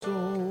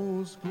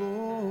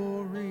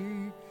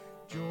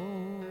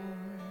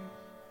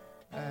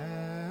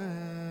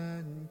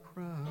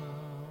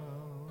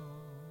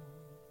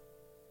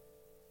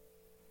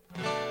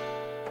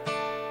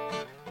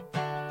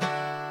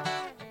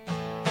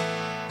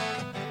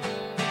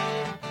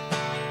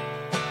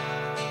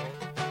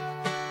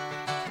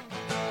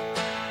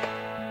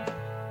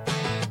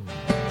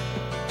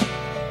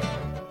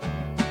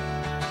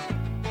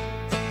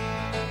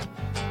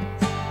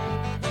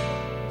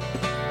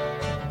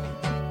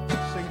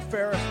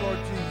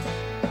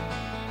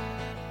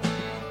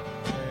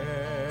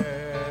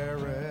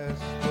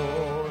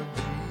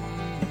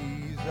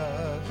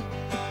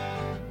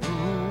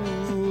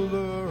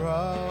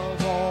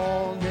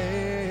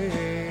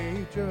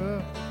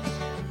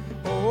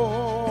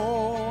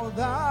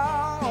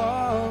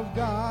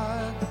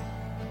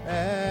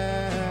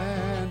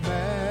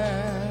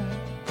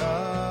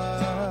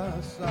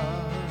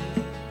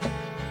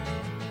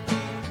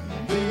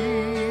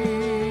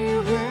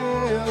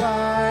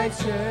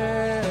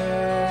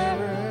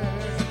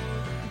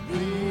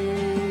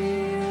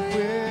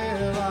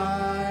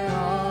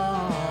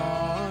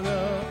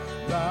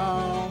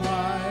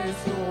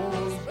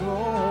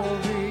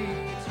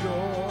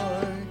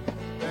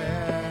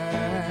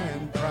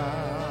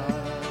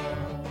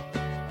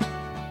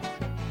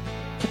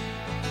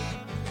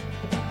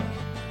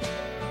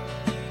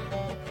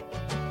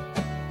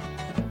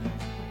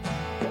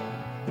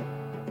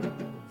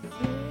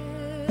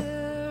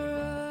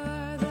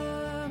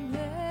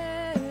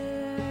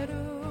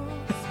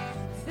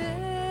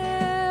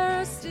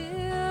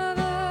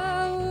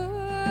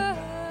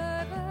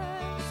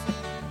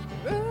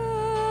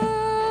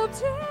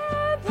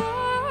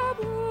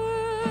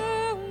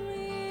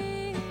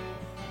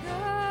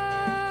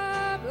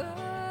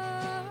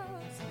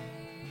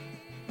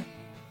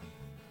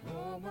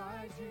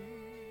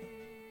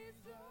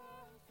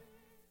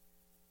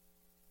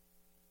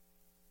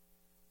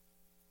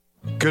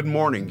Good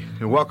morning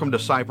and welcome to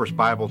Cypress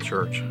Bible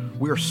Church.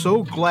 We are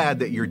so glad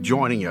that you're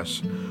joining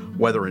us,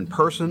 whether in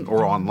person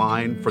or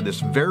online, for this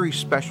very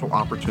special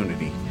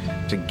opportunity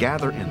to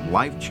gather in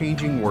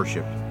life-changing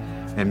worship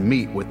and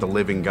meet with the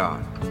living God.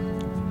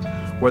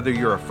 Whether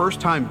you're a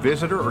first-time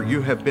visitor or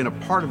you have been a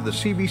part of the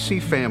CBC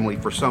family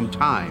for some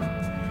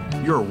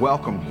time, you're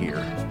welcome here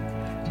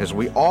as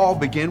we all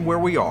begin where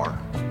we are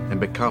and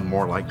become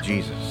more like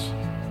Jesus.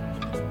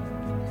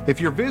 If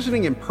you're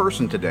visiting in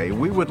person today,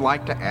 we would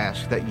like to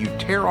ask that you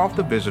tear off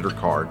the visitor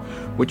card,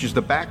 which is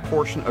the back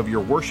portion of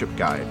your worship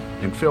guide,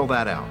 and fill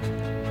that out.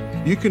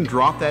 You can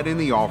drop that in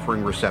the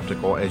offering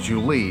receptacle as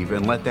you leave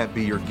and let that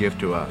be your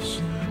gift to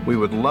us. We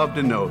would love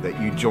to know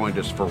that you joined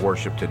us for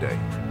worship today.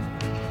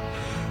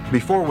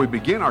 Before we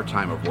begin our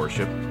time of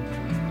worship,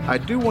 I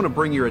do want to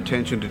bring your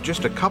attention to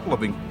just a couple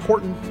of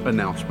important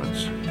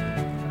announcements.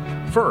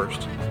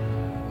 First,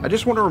 I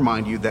just want to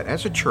remind you that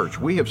as a church,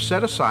 we have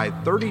set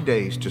aside 30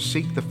 days to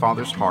seek the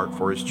Father's heart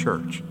for His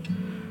church.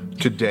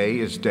 Today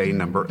is day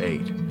number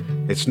 8.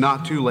 It's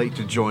not too late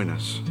to join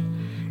us.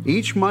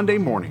 Each Monday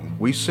morning,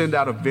 we send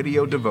out a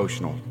video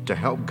devotional to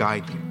help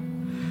guide you.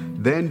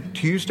 Then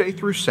Tuesday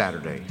through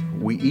Saturday,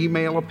 we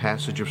email a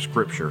passage of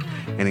Scripture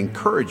and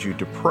encourage you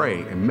to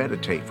pray and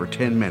meditate for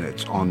 10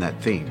 minutes on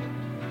that theme.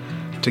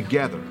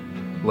 Together,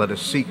 let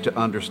us seek to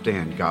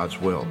understand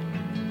God's will.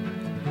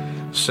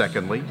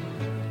 Secondly,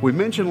 we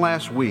mentioned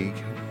last week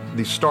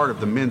the start of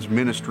the men's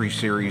ministry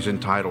series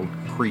entitled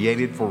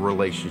Created for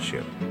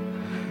Relationship.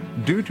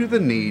 Due to the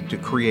need to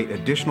create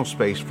additional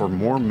space for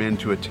more men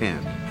to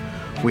attend,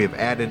 we have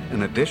added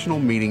an additional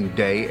meeting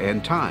day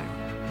and time.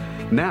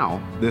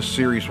 Now, this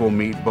series will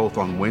meet both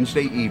on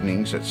Wednesday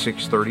evenings at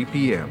 6:30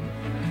 p.m.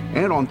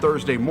 and on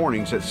Thursday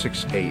mornings at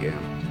 6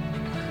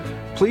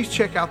 a.m. Please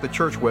check out the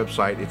church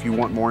website if you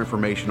want more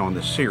information on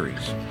this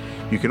series.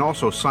 You can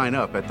also sign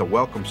up at the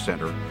Welcome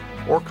Center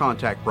or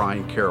contact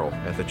Brian Carroll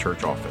at the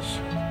church office.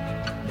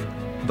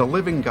 The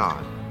living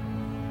God,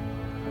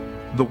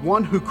 the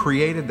one who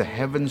created the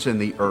heavens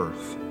and the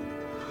earth,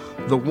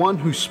 the one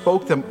who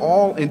spoke them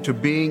all into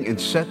being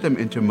and set them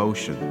into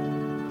motion,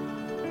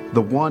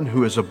 the one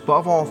who is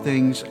above all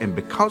things, and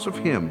because of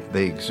Him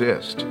they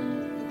exist.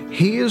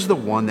 He is the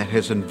one that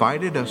has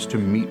invited us to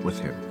meet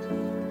with Him,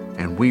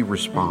 and we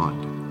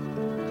respond.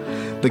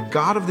 The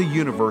God of the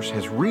universe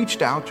has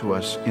reached out to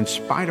us in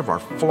spite of our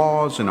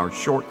flaws and our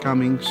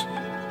shortcomings.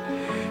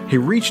 He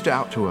reached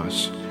out to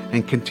us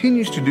and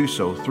continues to do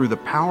so through the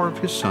power of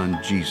His Son,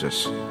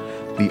 Jesus,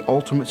 the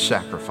ultimate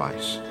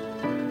sacrifice,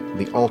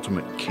 the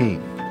ultimate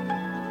King.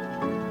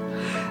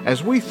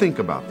 As we think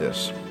about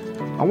this,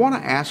 I want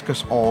to ask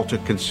us all to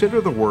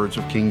consider the words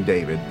of King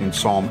David in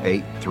Psalm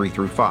 8,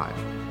 3-5.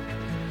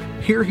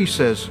 Here he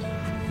says,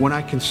 "When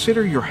I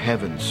consider your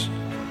heavens,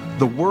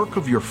 the work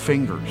of your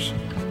fingers,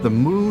 the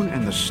moon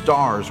and the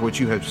stars which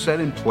you have set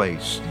in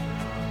place,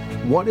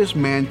 what is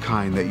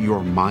mankind that you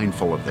are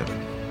mindful of them?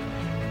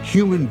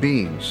 Human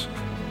beings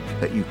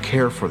that you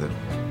care for them.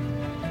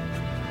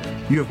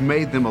 You have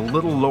made them a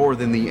little lower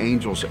than the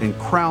angels and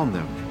crowned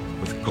them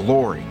with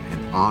glory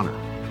and honor."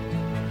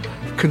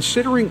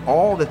 Considering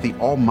all that the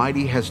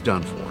Almighty has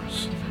done for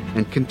us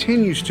and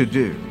continues to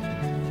do,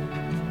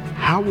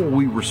 how will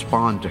we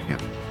respond to Him?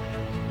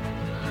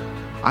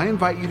 I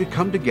invite you to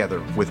come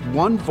together with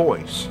one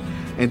voice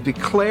and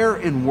declare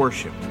in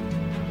worship,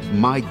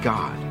 "My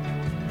God,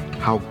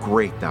 how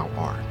great Thou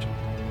art."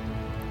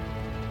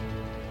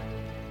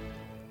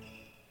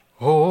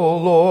 O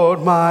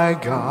Lord my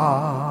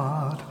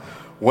God,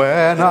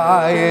 when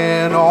I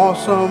in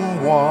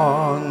awesome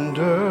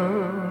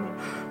wonder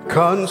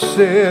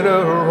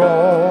consider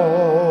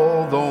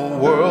all the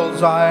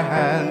worlds Thy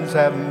hands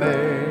have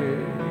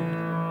made,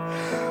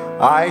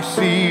 I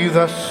see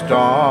the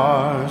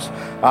stars,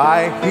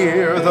 I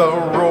hear the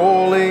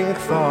rolling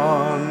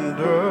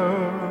thunder,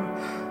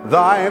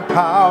 Thy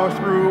power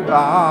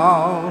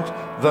throughout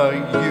the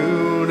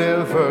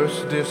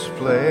universe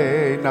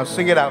displayed. Now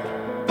sing it out.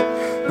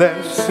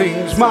 Then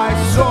sings my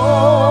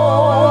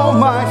soul,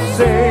 my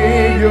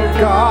Savior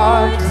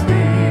God to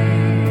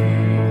Thee.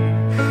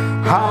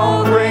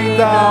 How great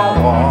Thou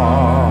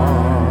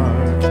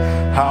art,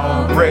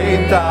 how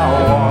great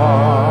Thou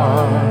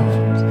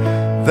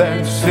art.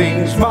 Then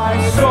sings my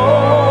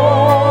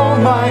soul,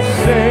 my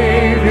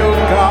Savior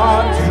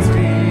God to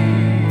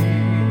Thee.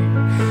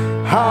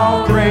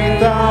 How great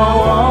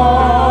Thou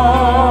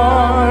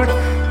art,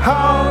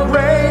 how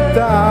great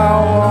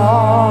Thou art.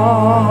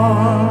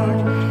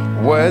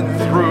 When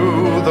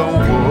through the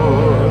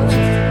woods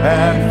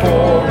and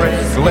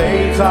forest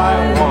glades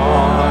I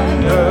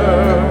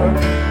wander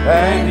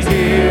and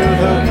hear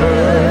the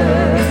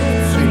birds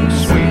sing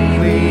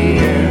sweetly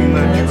in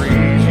the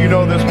trees. You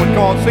know this one,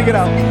 called, sing it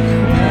out.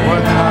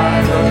 When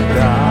I look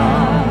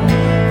down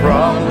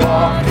from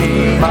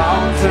lofty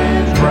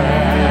mountains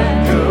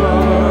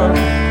grandeur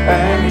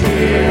and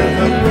hear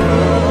the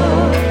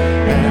brook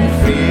and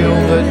feel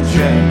the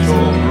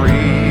gentle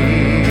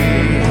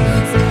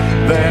breeze,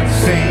 then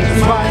sings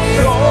my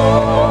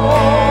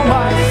soul,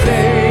 my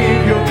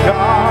Savior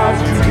God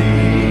to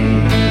Thee.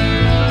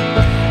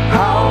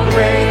 How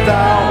great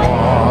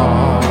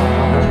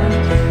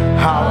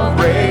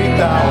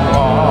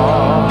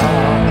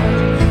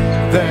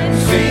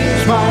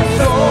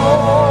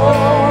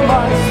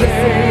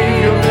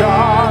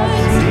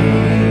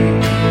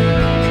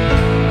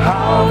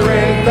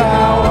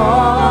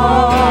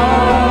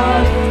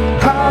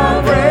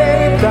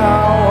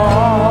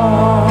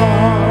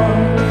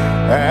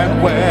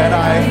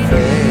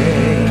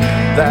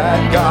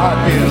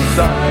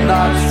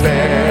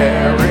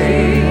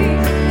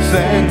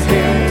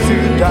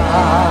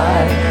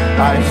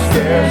I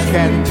scarce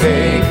can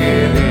take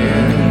it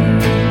in,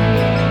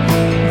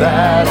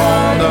 that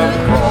on the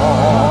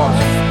cross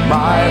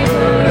my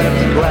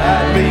burden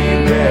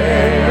gladly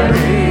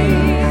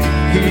bearing,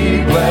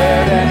 he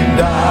bled and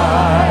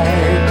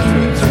died to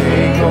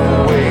take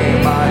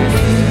away my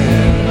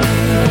sin.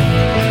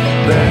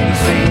 Then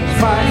sings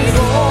my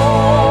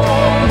soul,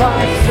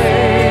 my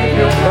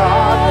Savior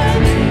God to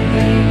me,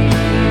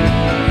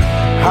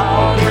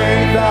 how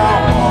great thou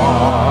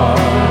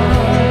art,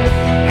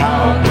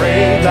 how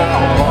great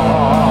thou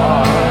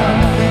art.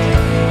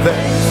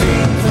 Then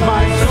sings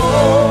my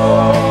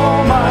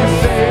soul, my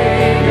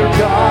Savior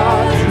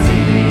God to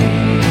me,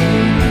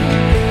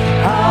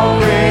 how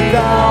great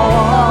thou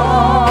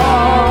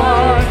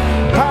art,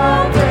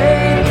 how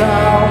great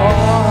thou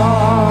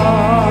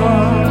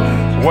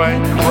art. When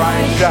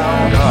Christ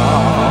shall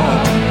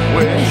come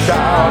with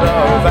shout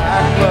of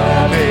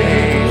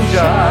acclamation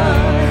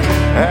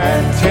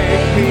and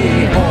take me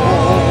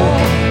home,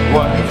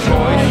 what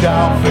joy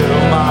shall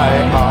fill my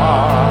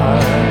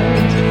heart.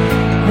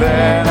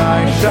 Then I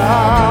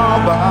shall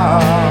bow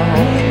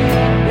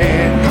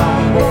in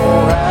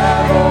humble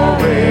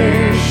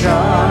adoration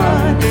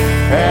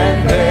and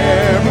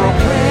there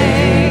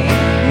proclaim,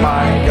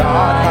 my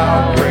God,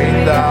 how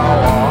great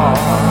thou art.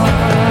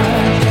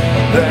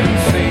 Then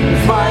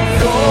sings my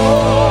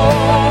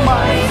soul,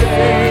 my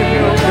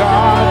Savior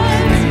God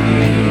to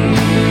me,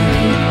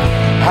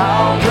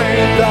 how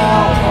great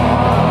thou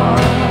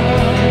art,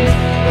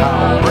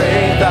 how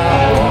great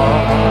thou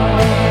art.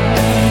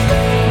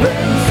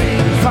 Then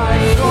sings my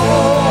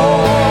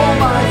soul,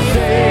 my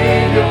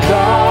Savior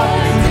God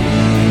to me,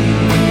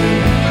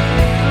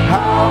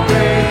 how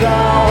great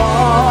thou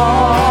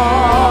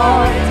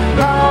art,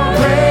 how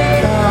great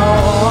thou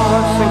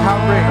art. Sing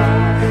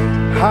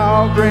how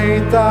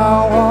great thou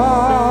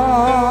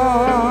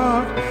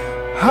art,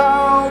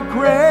 how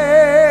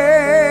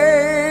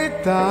great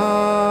thou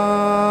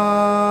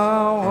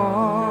art.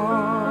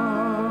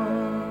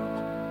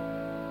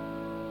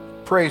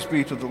 Praise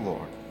be to the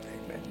Lord.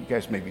 Amen. You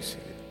guys may be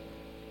seated.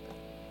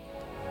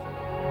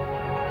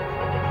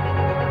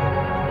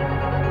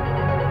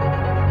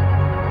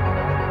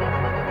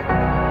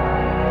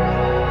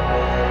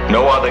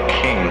 No other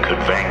king could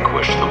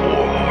vanquish the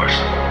war horse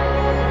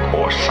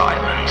or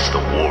silence the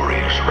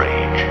warrior's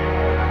rage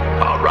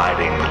while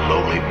riding the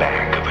lowly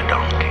back of a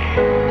donkey.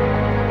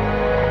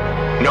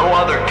 No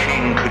other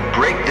king could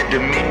break the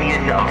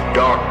dominion of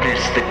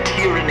darkness, the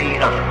tyranny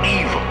of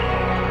evil,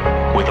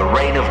 with a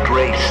reign of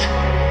grace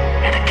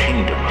and a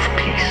kingdom of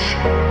peace.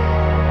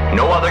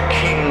 No other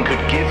king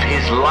could give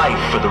his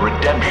life for the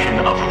redemption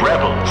of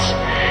rebels,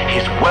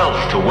 his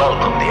wealth to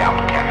welcome the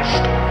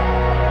outcast.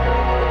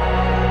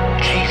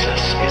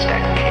 Jesus is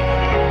that King,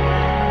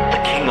 the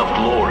King of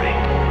glory,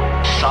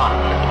 Son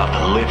of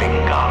the living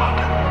God.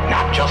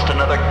 Not just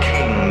another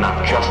king,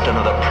 not just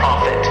another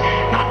prophet,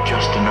 not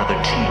just another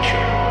teacher.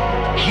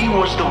 He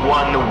was the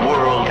one the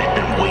world had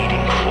been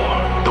waiting for,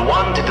 the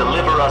one to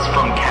deliver us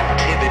from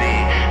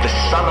captivity, the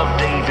Son of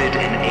David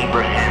and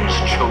Abraham's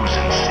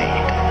chosen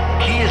seed.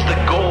 He is the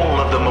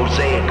goal of the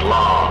Mosaic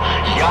law,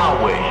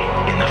 Yahweh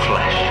in the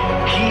flesh.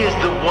 He is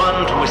the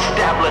one to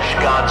establish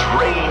God's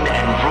reign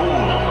and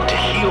rule, to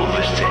heal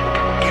the sick,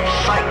 give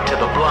sight to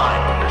the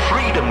blind,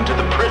 freedom to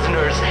the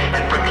prisoners,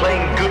 and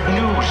proclaim good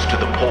news to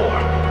the poor.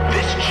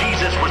 This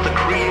Jesus was the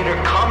Creator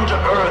come to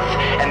earth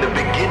and the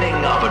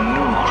beginning of a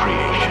new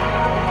creation.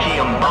 He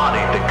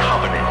embodied the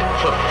covenant,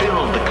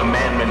 fulfilled the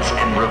commandments,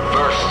 and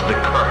reversed the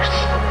curse.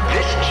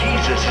 This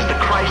Jesus is the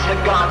Christ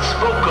that God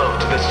spoke of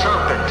to the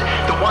serpent,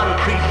 the one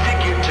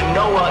prefigured to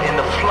Noah in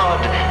the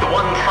flood, the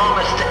one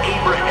promised to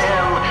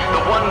Abraham,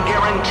 the one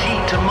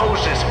guaranteed to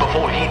Moses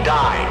before he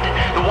died,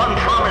 the one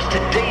promised to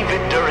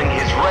David during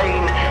his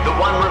reign, the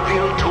one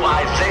revealed to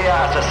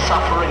Isaiah as a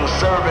suffering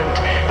servant,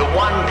 the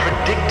one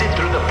predicted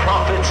through the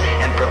prophets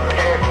and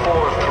prepared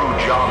for through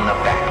John the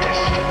Baptist.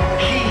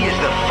 He is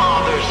the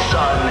Father's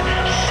Son,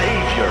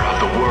 Savior of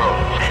the world,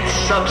 and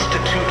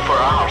substitute for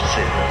our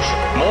sins,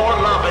 more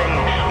loving,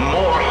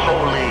 more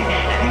holy,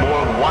 and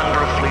more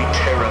wonderfully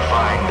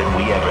terrifying than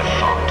we ever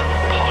thought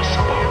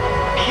possible.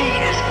 He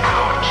is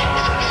our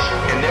Jesus,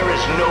 and there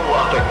is no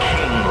other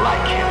king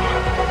like him.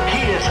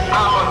 He is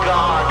our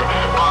God,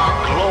 our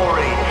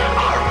glory,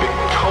 our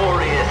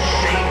victorious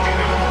Savior.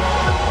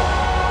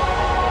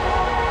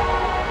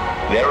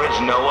 There is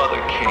no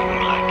other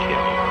king like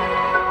him.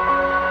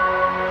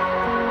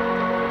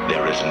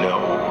 There is no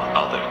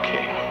other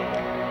king.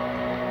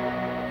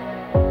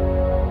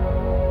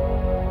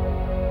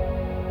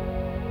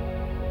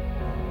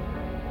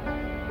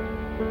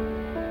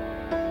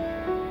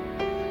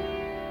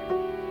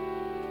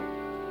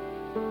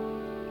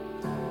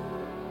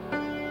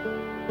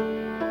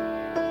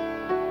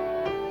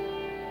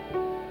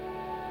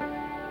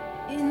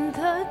 In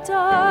the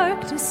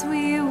darkness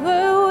we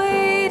were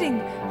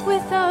waiting,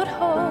 without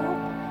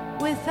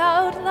hope,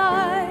 without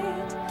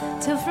light,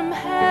 till from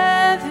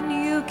heaven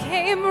you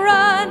came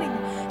running.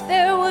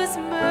 There was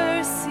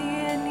mercy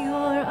in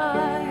your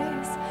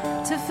eyes,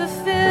 to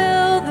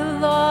fulfill the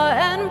law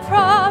and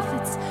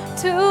prophets,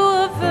 to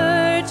a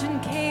virgin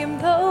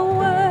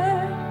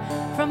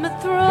from a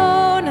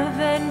throne of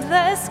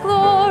endless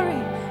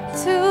glory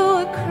to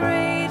a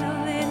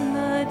cradle in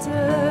the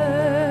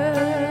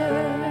dirt.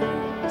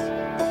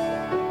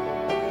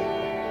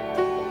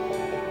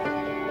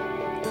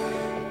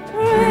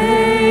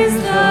 Praise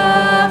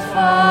the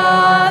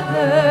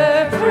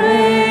Father,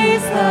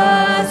 praise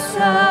the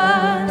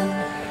Son,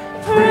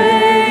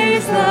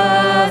 praise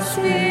the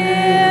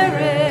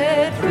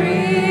Spirit,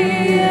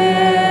 three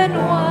in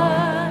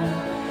one.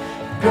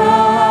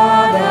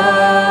 God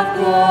of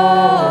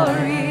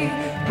glory,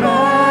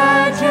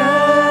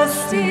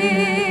 majesty,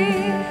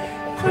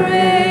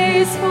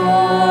 praise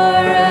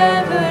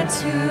forever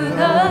to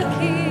the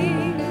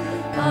King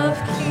of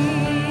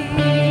Kings.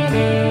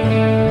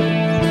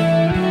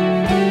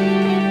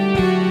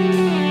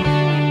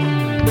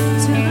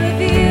 To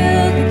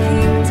reveal the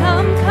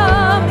kingdom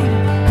coming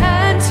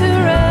and to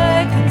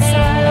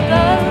reconcile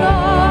the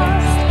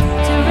lost,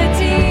 to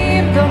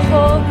redeem the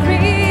whole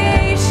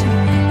creation,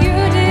 you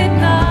did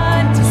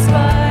not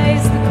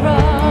despise the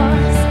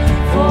cross.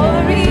 For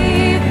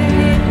even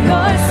in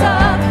your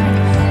suffering,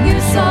 you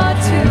saw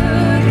to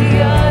the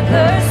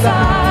other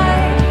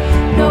side,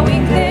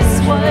 knowing this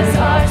was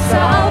our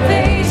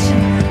salvation.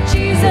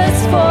 Jesus,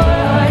 for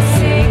our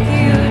sake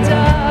you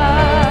died.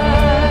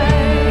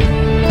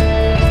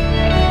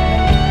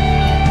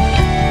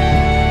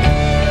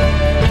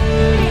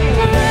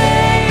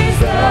 Praise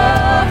the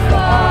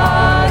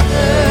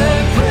Father,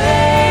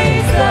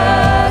 praise the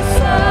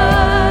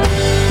Son,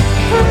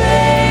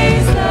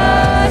 praise the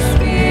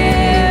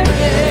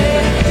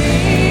Spirit,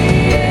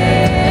 three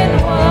in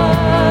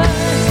one.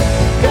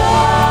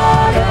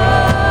 God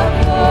of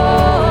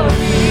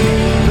glory,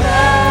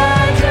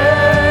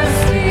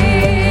 majesty,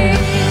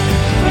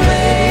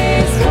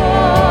 praise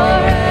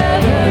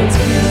forever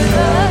to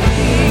the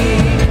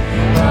King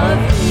of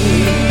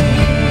Kings.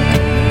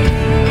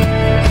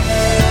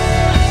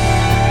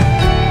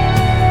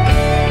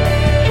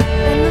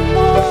 In the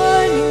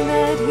morning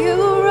that you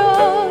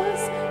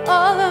rose,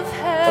 all of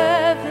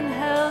heaven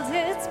held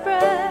its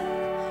breath,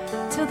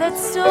 till that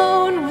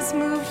stone was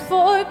moved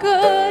for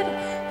good,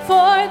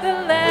 for the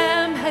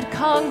Lamb had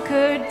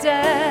conquered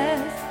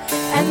death.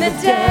 And the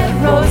dead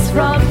rose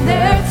from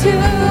their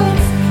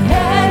tombs,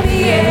 and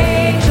the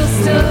angels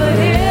stood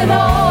in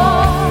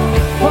awe,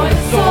 for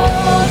the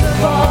souls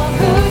of all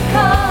who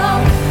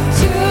come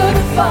to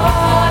the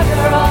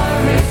Father are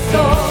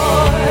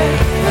restored.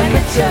 When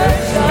the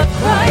church of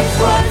Christ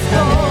was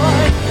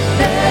born,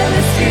 then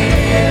the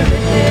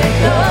Spirit lit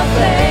the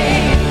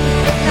flame.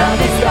 Now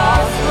this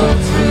gospel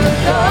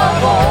truth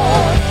of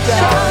old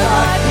shall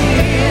not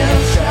heal,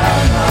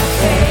 shall not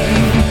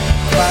fade.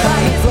 By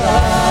His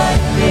blood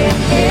and in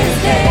His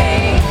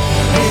name,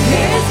 in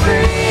His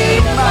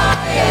freedom I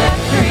am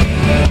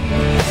free.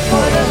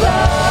 For the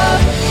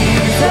love of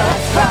Jesus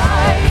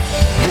Christ,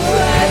 who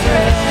has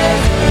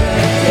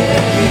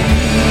resurrected me.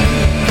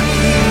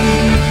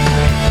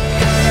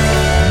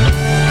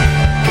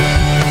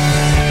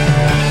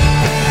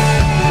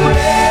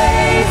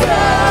 Praise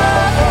the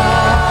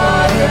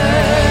Father,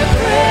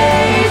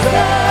 praise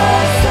the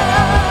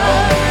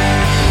Son,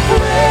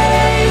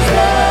 praise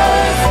the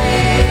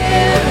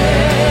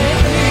Spirit,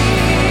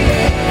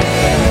 three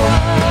in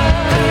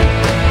one.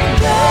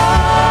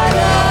 God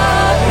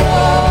of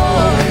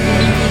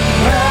glory,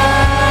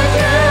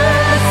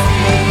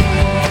 majesty,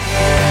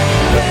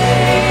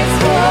 praise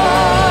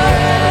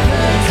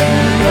forever to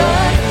the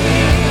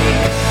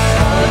King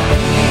of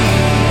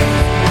Kings.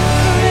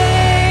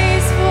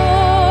 Praise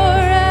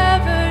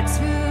forever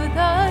to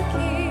the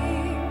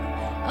King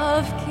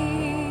of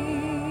Kings.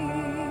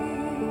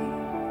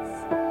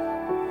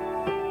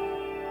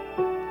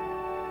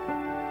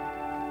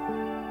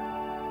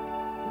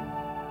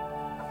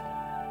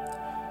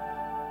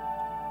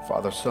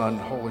 Father, Son,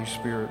 Holy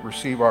Spirit,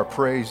 receive our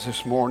praise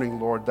this morning,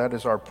 Lord. That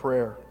is our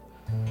prayer.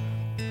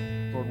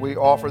 Lord, we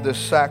offer this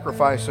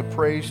sacrifice of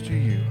praise to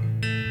you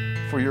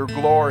for your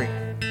glory,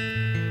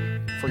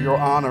 for your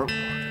honor, Lord.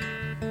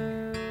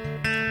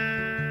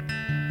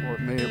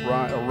 Lord, may it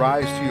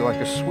arise to you like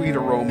a sweet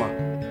aroma.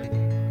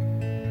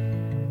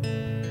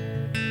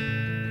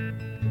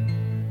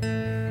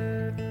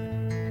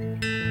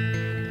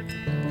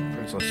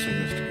 Friends, let's sing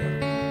this together.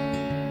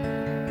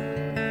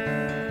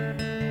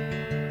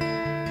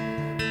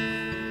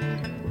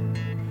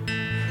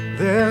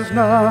 There's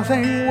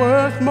nothing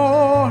worth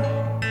more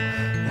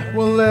that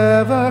will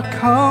ever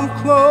come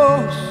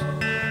close.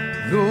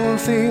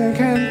 Nothing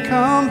can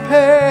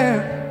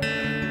compare.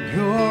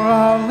 You're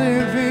our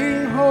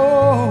living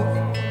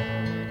hope.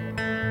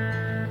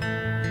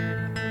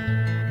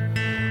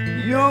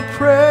 Your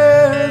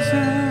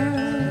presence,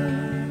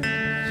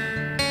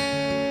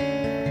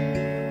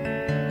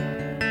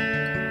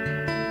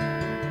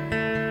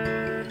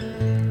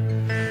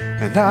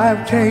 and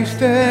I've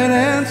tasted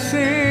and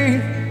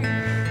seen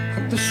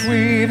the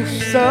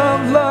sweetest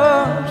of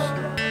loves.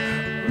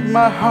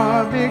 My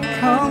heart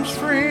becomes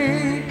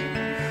free,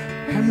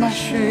 and my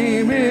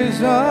shame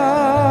is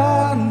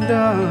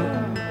undone.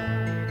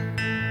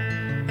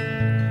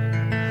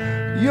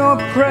 Your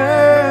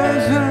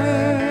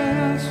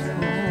presence,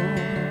 Lord,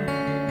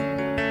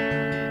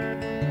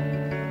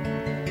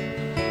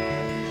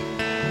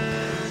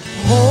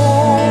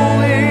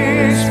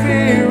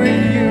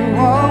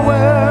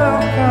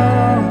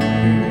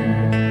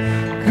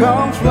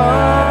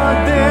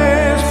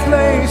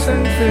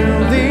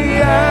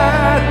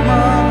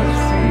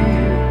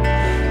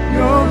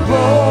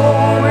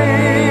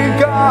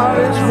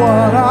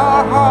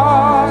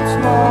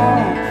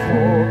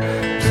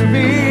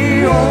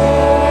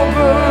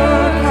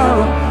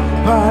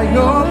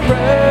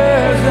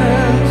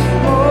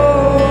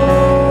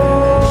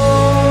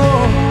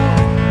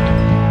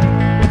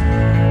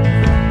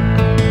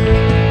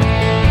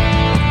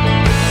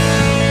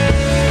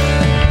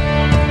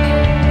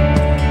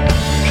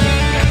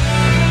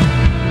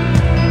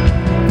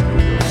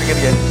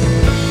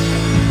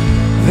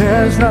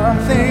 there's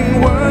nothing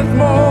worth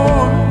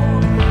more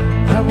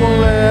that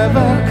will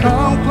ever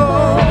come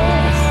close.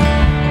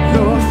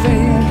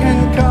 Nothing can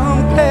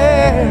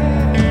compare.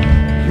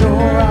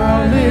 You're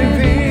our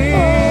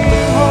living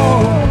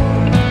hope.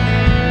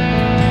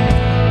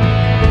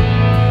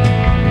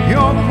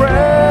 Your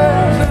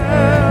presence,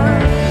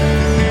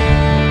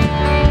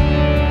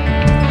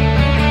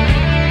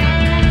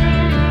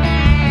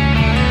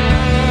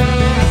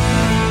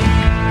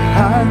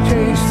 I've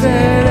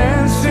tasted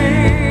and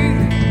seen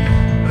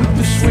of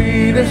the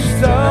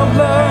sweetest of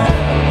love.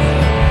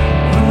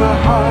 When my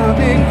heart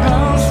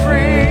becomes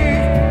free,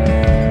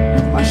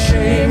 my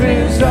shame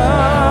is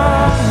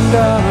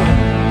undone.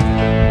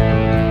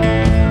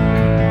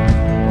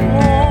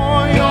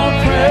 Oh, your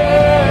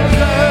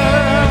presence,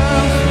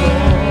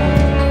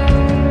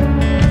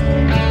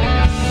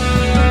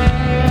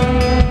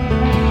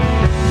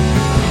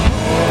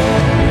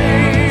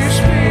 Holy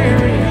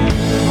Spirit,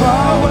 you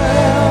are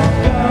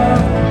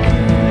welcome.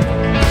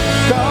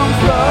 Come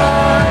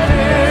flood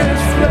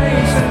this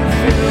place and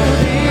fill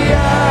the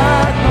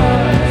atmosphere.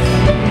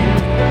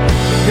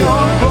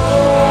 Your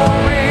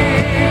glory,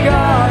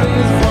 God,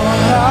 is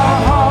what our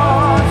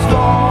hearts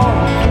long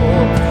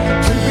for.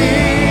 To be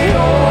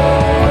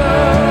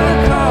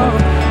overcome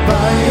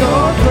by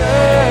your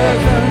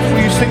presence.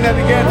 Will you sing that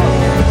again?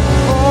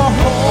 Oh,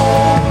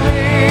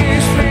 Holy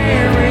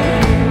Spirit,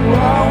 you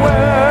are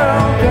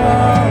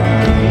welcome.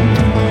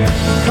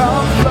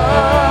 Come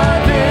flood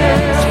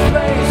this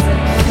place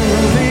and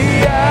fill the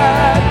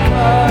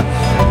atmosphere.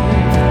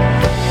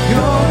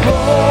 Your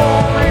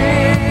glory,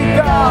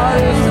 God,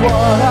 is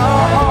what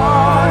our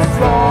hearts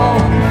long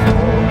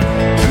for.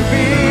 To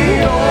be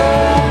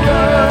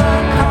overcome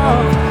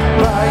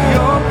by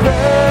your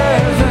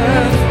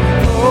presence,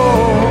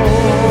 Lord.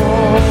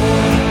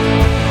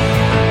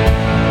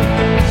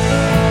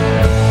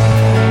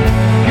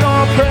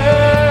 Your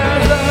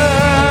presence,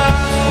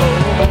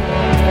 Lord.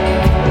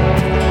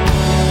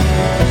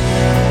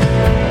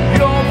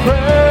 Your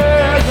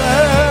presence,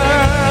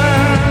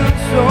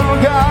 oh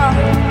God.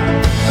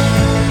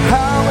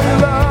 How we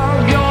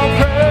love your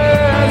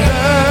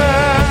presence,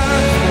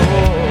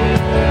 Lord.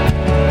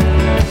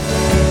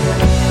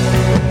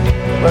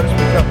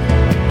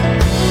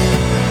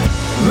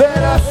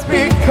 Let us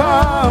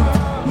become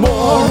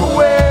more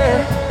aware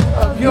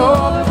of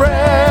your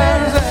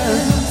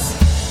presence.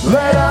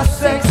 Let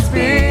us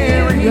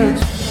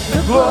experience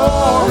the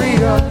glory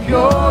of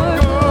your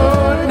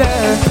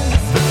goodness.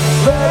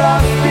 Let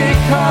us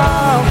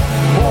become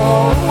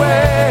more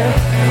aware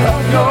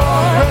of your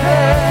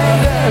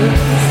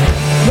presence.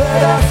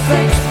 Let us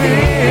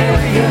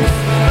experience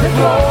the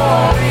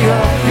glory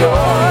of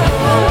your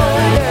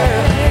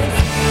goodness.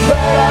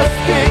 Let us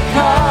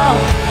become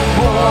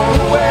more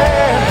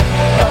aware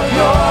of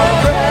your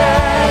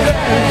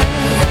presence.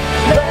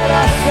 Let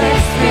us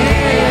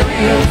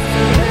experience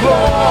the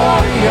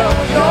glory of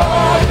your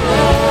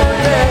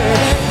goodness.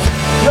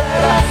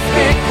 Let us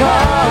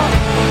become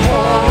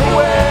more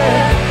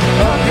aware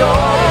of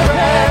your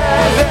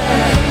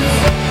presence.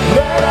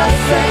 Let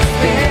us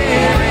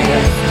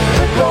experience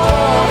the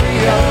glory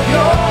of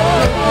your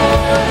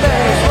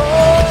goodness.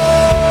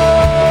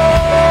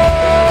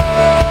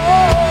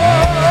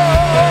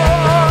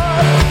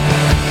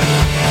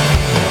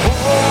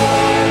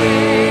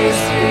 Holy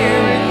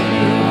Spirit,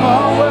 you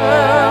are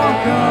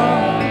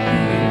welcome.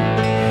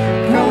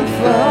 Come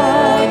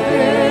flood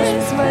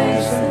this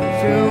place and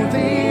fill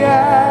the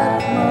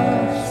atmosphere.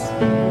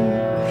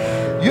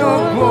 Your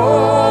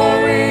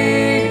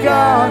glory,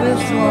 God,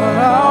 is what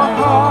our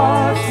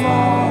hearts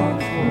long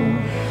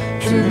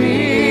for. To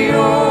be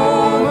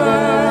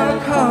overcome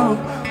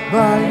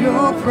by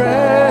your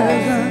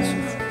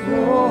presence,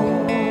 Lord.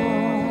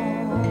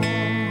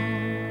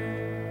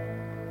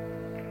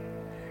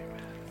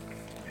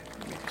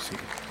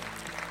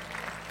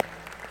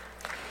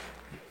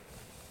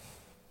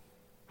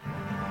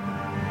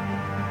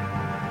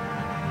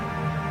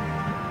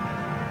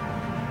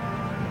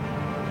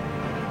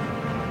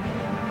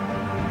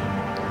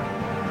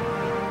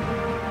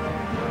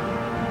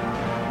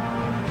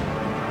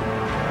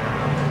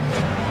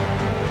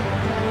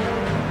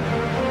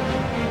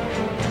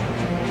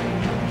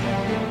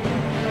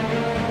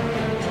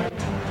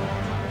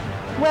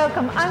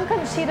 Welcome, I'm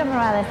Conchita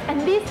Morales,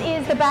 and this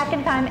is the Back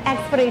in Time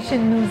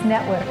Exploration News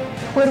Network,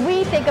 where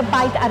we take a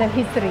bite out of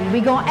history.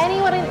 We go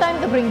anywhere in time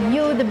to bring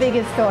you the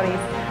biggest stories.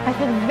 I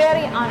feel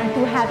very honored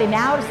to have in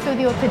our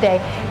studio today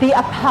the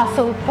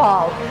Apostle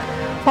Paul.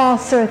 Paul,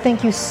 sir,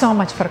 thank you so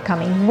much for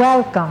coming.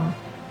 Welcome.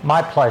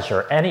 My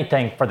pleasure.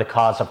 Anything for the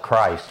cause of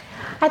Christ.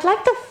 I'd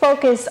like to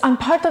focus on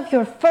part of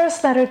your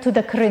first letter to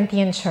the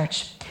Corinthian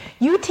church.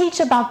 You teach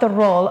about the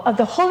role of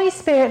the Holy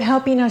Spirit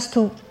helping us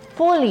to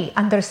fully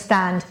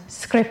understand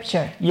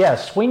Scripture.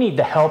 Yes, we need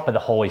the help of the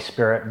Holy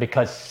Spirit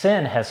because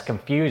sin has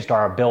confused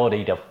our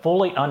ability to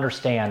fully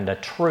understand the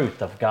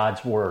truth of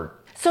God's Word.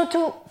 So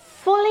to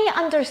fully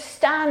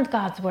understand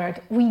God's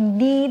Word, we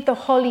need the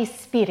Holy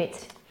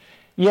Spirit.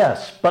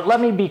 Yes, but let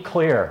me be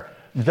clear.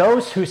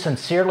 Those who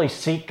sincerely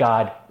seek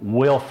God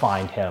will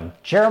find him.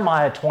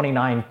 Jeremiah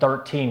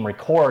 29:13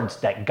 records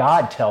that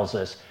God tells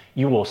us,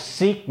 "You will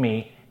seek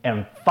me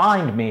and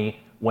find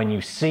me when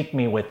you seek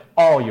me with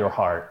all your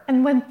heart."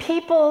 And when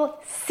people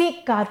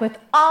seek God with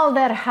all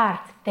their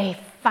heart, they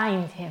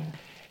find him.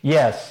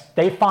 Yes,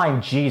 they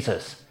find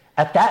Jesus.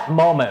 At that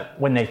moment,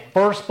 when they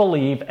first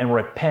believe and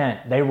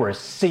repent, they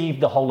receive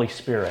the Holy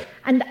Spirit.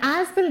 And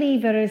as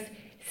believers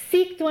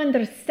seek to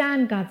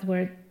understand God's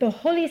word, the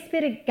Holy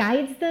Spirit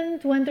guides them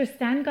to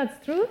understand God's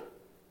truth?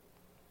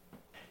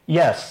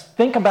 Yes,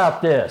 think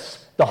about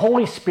this. The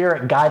Holy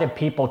Spirit guided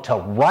people to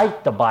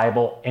write the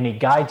Bible, and he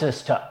guides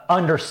us to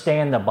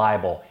understand the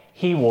Bible.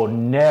 He will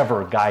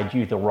never guide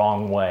you the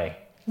wrong way.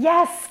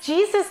 Yes,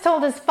 Jesus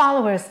told his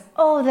followers,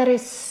 "Oh, there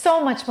is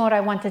so much more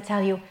I want to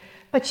tell you,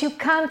 but you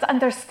can't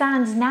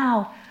understand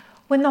now.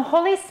 When the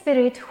Holy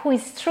Spirit, who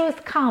is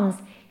truth, comes,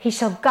 he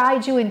shall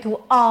guide you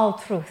into all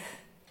truth."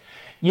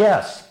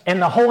 Yes,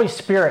 and the Holy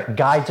Spirit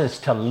guides us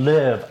to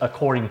live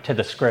according to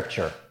the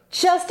Scripture.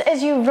 Just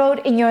as you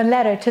wrote in your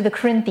letter to the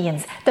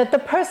Corinthians, that the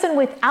person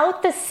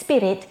without the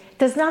Spirit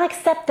does not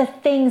accept the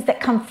things that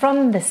come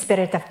from the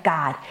Spirit of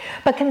God,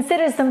 but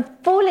considers them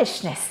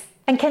foolishness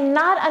and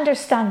cannot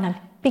understand them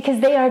because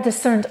they are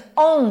discerned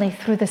only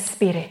through the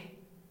Spirit.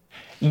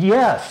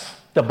 Yes,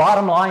 the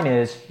bottom line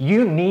is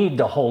you need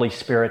the Holy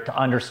Spirit to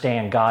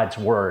understand God's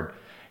Word.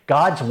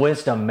 God's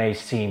wisdom may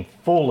seem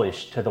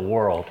foolish to the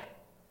world.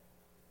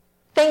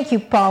 Thank you,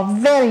 Paul,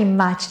 very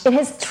much. It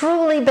has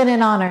truly been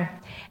an honor.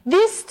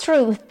 This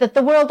truth that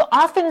the world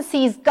often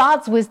sees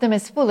God's wisdom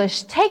as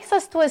foolish takes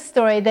us to a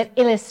story that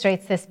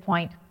illustrates this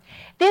point.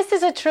 This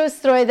is a true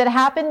story that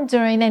happened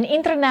during an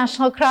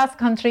international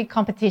cross-country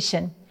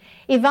competition.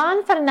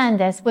 Ivan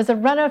Fernandez was a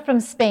runner from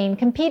Spain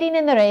competing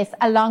in the race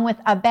along with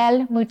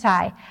Abel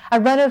Mutai, a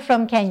runner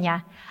from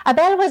Kenya.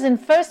 Abel was in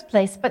first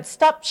place but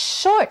stopped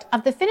short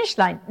of the finish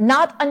line,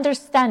 not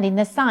understanding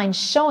the sign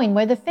showing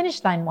where the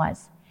finish line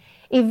was.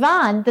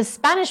 Ivan, the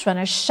Spanish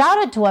runner,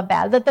 shouted to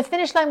Abel that the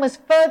finish line was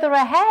further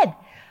ahead,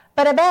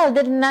 but Abel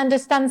didn't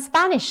understand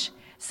Spanish.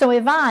 So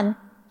Ivan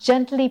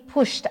gently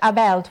pushed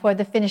Abel toward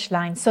the finish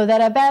line so that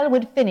Abel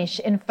would finish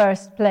in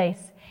first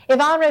place.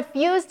 Ivan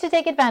refused to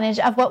take advantage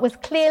of what was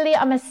clearly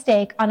a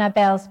mistake on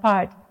Abel's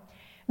part.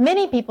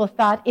 Many people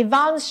thought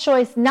Ivan's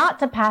choice not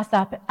to pass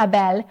up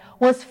Abel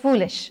was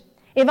foolish.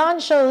 Ivan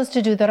chose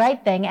to do the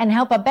right thing and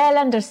help Abel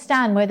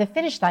understand where the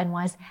finish line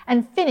was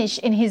and finish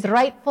in his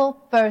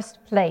rightful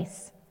first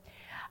place.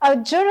 A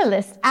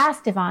journalist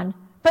asked Ivan,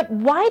 "But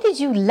why did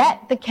you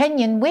let the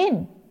Kenyan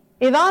win?"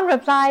 Ivan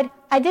replied,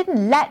 "I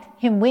didn't let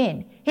him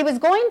win. He was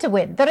going to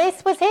win. The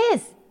race was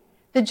his."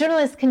 The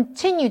journalist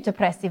continued to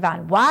press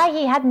Ivan why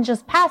he hadn't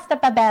just passed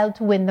up Abel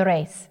to win the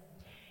race.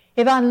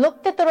 Ivan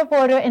looked at the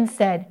reporter and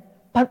said,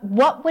 "But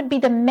what would be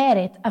the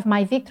merit of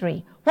my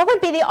victory? What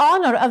would be the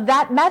honor of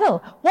that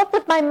medal? What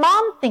would my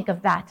mom think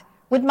of that?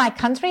 Would my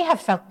country have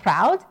felt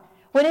proud?"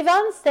 When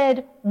Ivan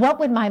said, "What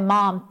would my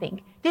mom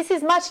think?" this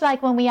is much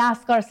like when we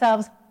ask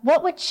ourselves,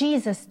 what would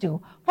Jesus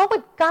do? What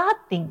would God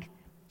think?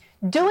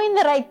 Doing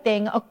the right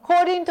thing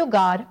according to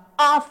God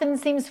often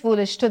seems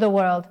foolish to the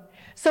world.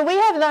 So we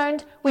have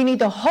learned we need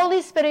the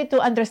Holy Spirit to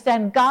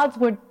understand God's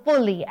word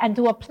fully and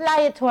to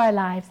apply it to our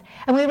lives.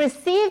 And we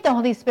receive the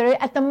Holy Spirit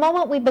at the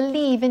moment we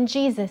believe in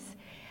Jesus.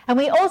 And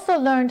we also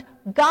learned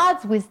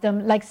God's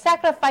wisdom, like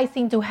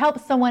sacrificing to help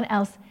someone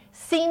else,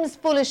 seems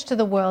foolish to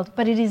the world,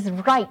 but it is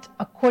right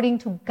according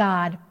to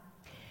God.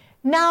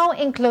 Now,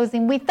 in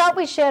closing, we thought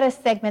we'd share a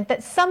segment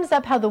that sums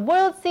up how the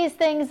world sees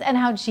things and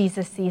how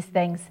Jesus sees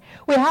things.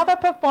 We have a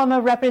performer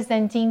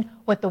representing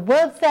what the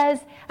world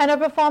says and a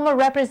performer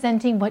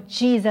representing what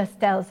Jesus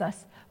tells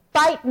us.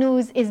 Bite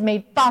News is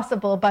made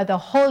possible by the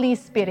Holy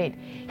Spirit.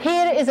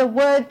 Here is a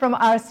word from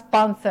our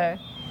sponsor.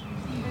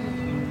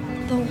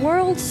 The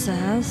world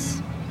says,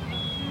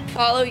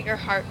 follow your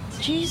heart.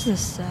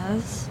 Jesus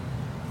says,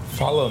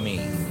 follow me.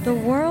 The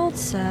world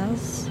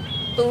says,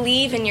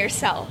 believe in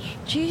yourself.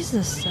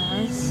 Jesus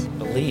says,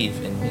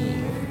 believe in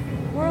me.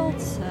 The world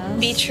says,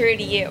 be true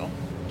to you.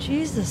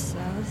 Jesus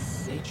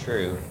says, be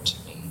true to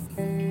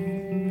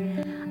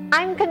me.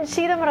 I'm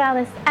Conchita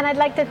Morales, and I'd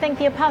like to thank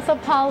the Apostle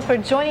Paul for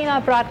joining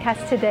our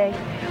broadcast today.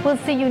 We'll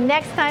see you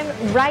next time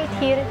right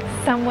here,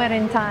 somewhere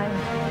in time.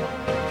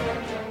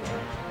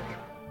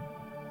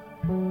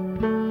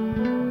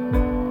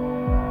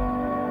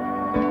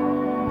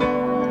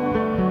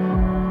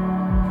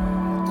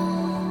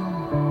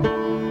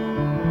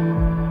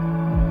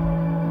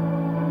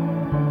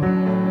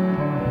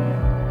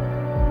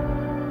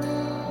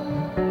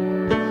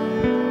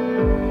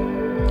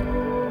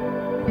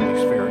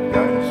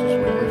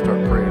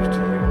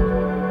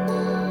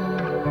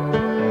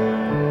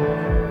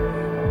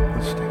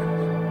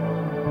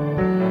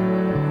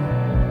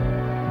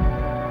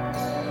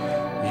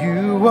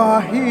 You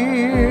are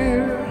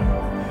here,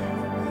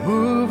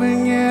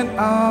 moving in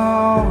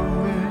our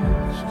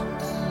midst.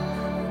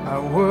 I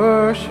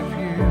worship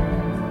you,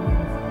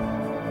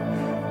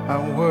 I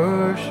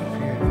worship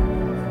you.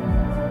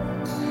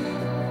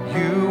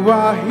 You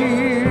are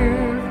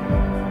here,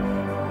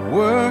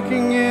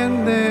 working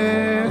in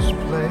this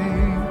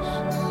place.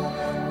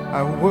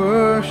 I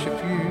worship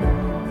you.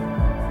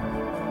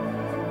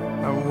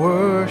 I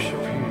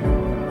worship you.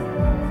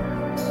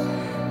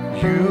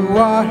 You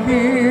are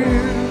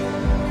here,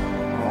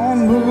 all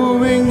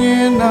moving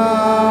in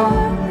our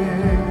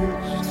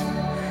midst.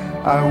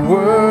 I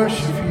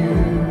worship you.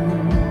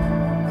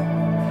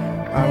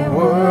 I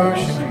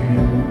worship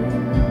you.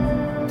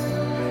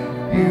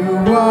 You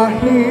are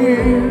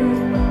here,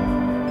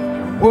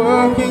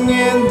 working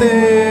in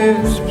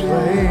this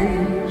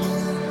place.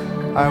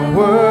 I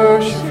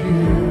worship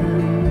you.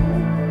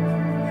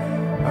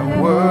 I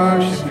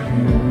worship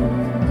you.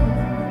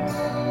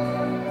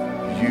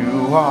 You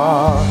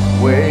are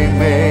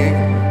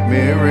waymaker,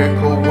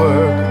 miracle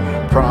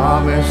worker,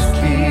 promise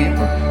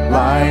keeper,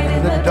 light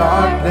in the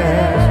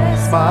darkness.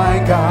 My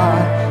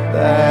God,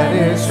 that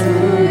is who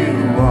you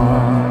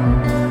are.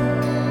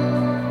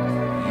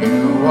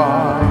 You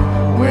are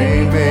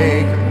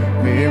waymaker,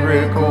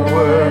 miracle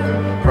worker,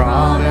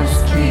 promise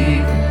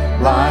keeper,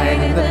 light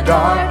in the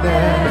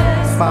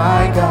darkness.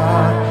 My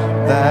God,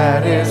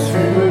 that is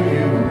who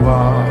you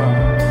are.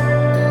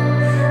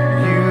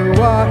 You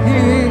are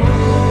here,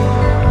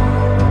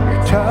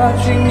 you're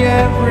touching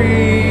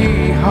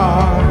every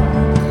heart.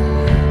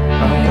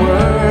 I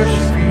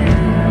worship you.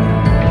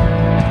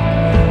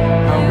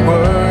 I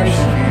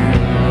worship you.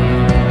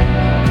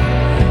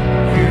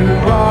 You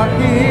are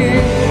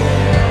here,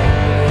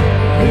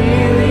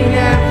 healing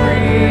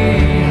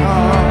every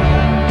heart.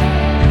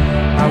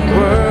 I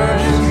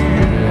worship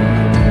you.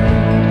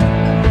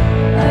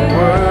 I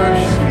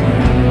worship you.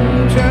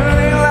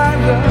 Turning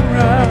lives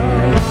around.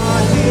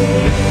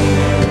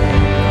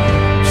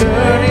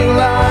 Turning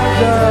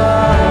lives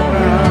around.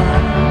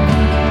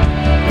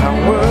 I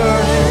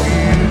worship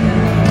you.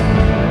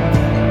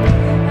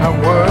 I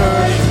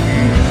worship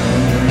you.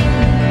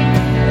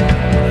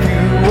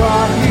 You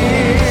are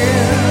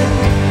here,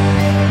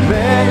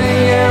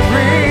 mending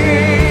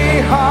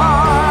every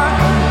heart.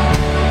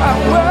 I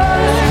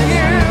worship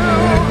you.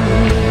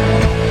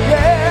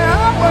 Yeah,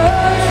 I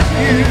worship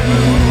you.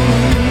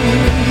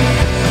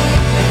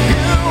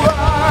 You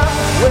are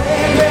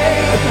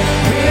waymaker,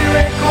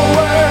 miracle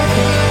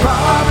worker,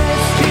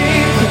 promise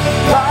keeper,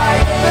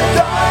 light in the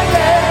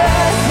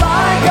darkness.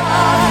 My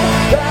God,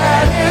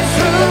 that is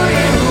who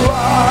you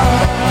are.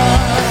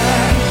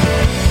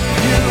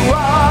 You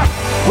are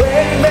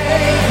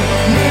waymaker,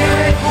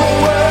 miracle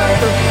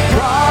worker,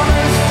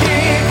 promise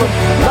keeper,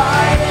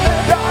 light in the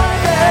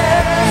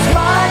darkness.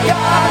 My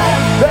God,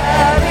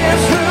 that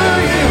is who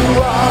you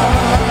are.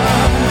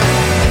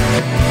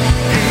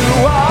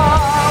 You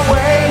are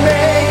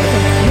waymaker,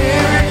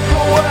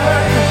 miracle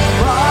worker,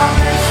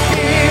 promise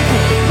keeper,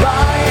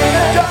 light in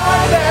the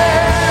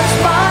darkness.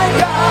 My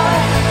God,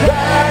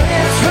 that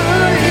is who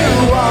you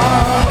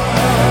are.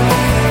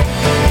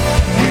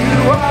 You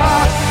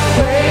are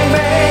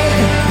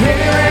waymaker,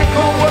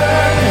 miracle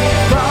worker,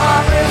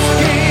 promise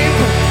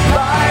keeper,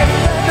 light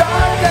in the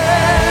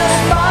darkness.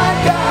 My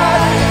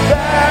God,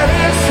 that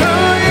is who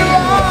you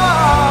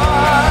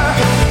are.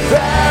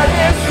 That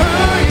is who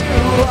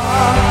you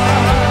are.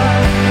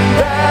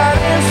 That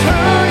is who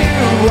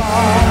you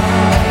are.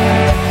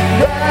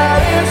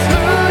 That is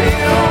who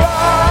you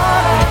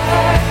are.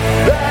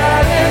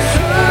 That is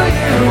who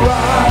you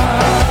are.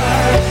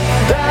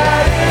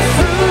 That is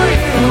who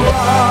you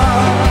are.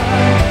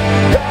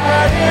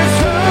 That is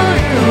who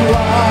you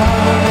are.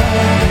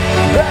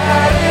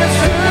 That is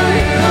who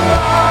you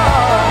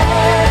are.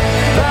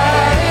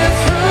 That is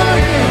who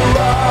you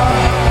are.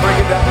 Break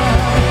it down.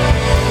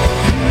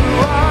 You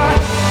are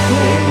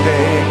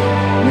waymaker,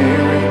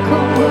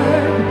 miracle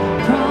worker,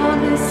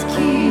 promise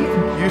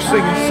keeper. You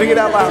sing it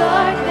out loud.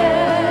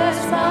 Darkness,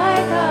 my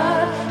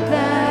God,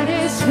 that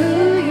is who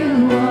you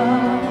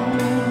are.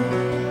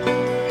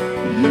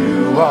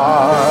 You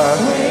are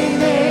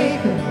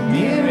Waymaker,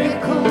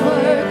 miracle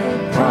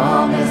worker,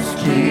 promise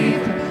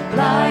keeper,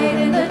 light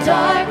in the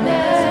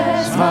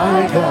darkness.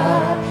 My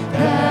God,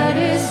 that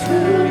is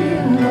who you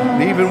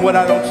are. even when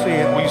I don't see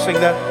it. Will you sing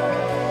that?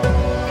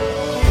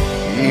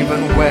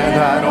 Even when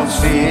I don't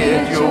see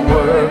it, you're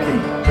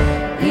working.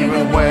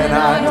 Even when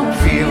I don't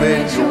feel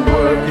it, you're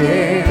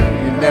working.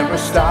 You never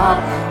stop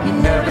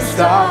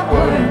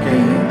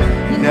working.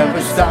 You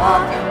never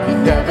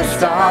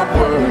stop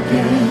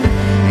working.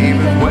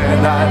 Even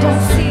when I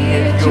don't see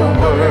it, you're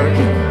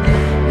working.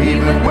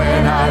 Even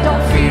when I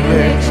don't feel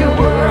it, you're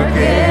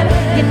working.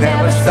 You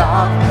never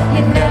stop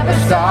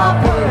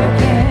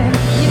working.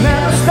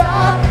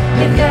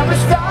 You never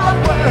stop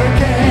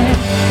working.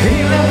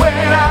 Even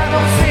when I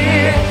don't see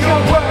it,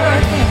 you're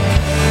working.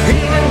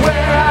 Even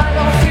when I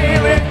don't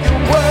feel it,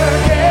 you're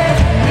working.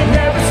 You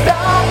never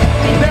stop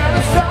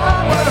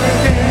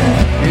working.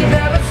 You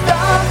never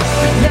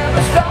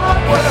stop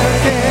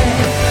working.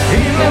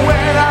 Even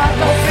when I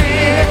don't see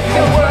it,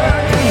 you're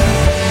working.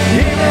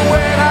 Even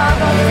when I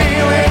don't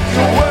feel it,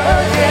 you're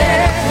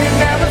working. You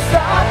never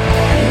stop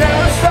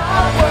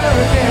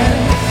working.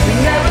 You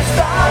never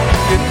stop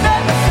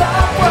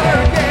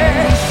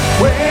working.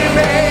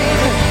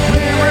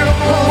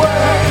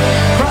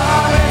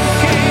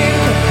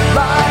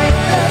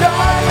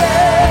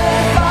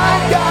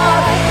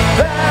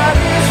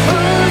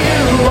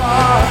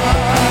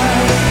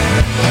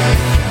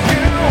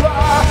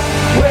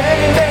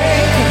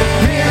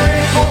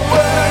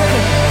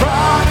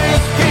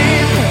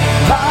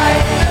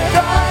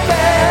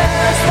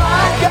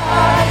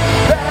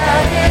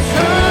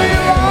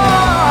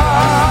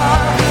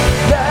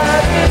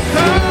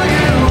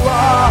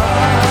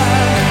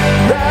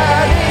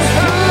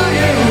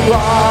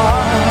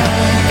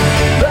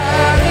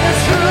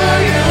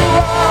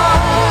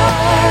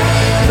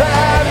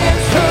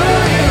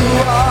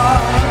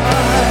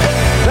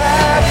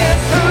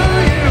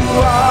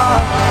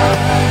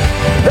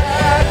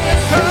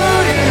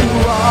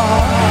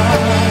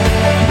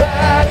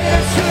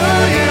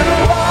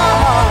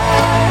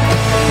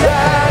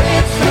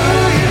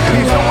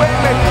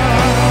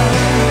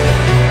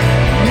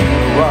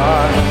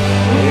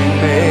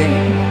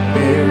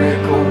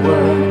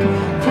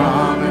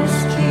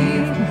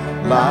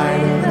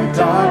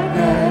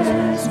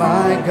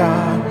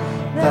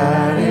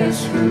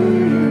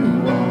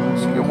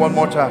 one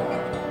more time.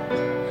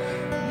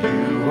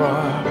 You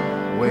are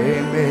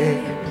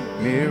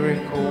waymaker,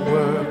 miracle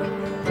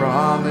work,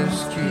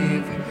 promise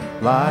keep,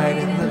 light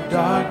in the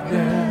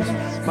darkness.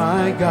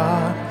 My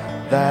God,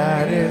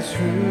 that is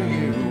who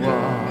you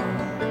are.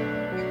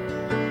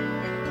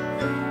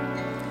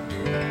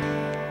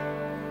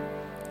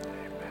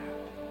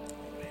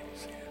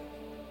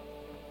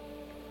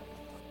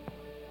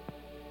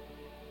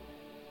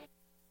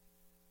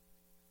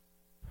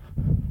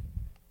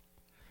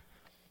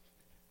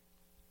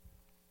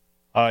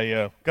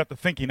 I got to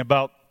thinking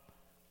about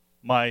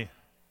my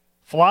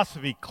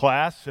philosophy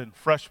class in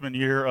freshman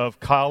year of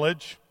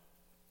college,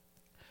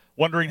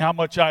 wondering how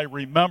much I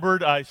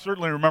remembered. I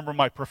certainly remember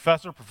my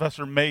professor,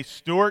 Professor May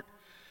Stewart,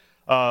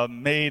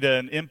 made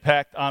an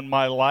impact on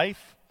my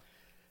life.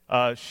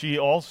 She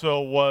also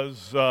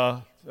was,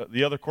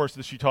 the other course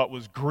that she taught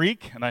was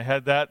Greek, and I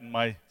had that in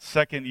my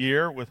second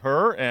year with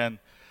her. And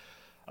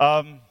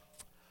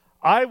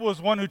I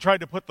was one who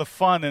tried to put the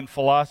fun in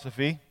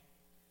philosophy.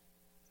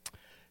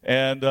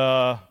 And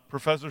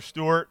Professor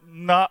Stewart,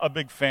 not a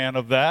big fan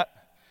of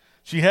that.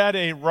 She had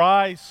a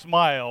wry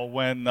smile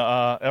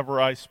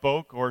whenever I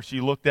spoke or she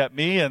looked at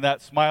me, and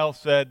that smile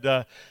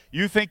said,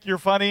 you think you're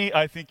funny,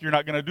 I think you're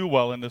not going to do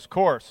well in this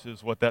course,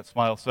 is what that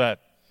smile said.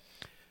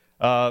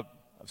 I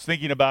was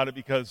thinking about it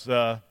because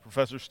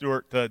Professor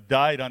Stewart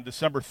died on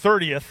December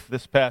 30th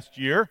this past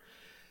year,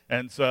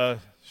 and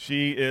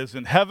she is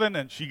in heaven,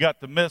 and she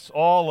got to miss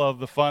all of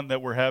the fun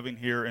that we're having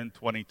here in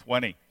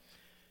 2020.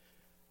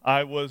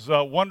 I was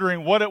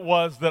wondering what it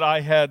was that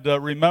I had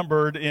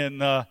remembered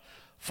in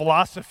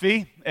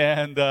philosophy.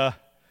 And,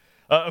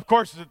 of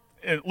course,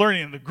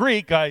 learning the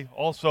Greek, I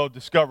also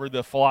discovered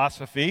that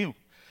philosophy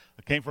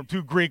It came from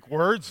two Greek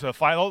words,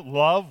 philo,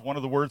 love, one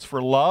of the words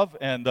for love,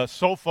 and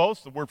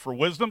sophos, the word for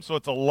wisdom. So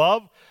it's a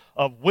love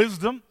of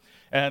wisdom.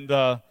 And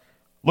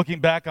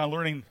looking back on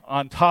learning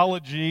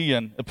ontology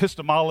and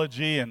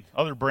epistemology and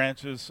other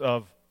branches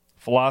of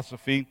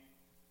philosophy,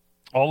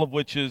 all of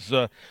which is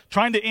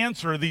trying to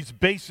answer these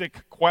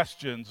basic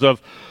questions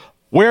of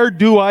where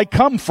do I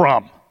come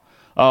from?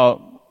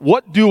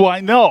 What do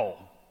I know?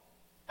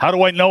 How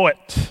do I know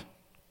it?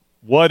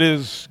 What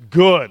is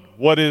good?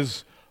 What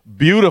is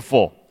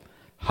beautiful?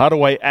 How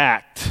do I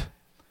act?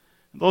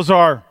 Those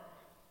are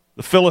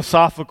the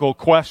philosophical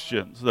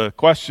questions, the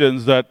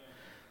questions that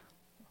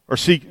are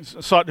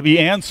sought to be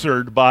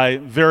answered by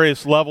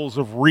various levels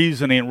of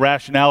reasoning and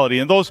rationality.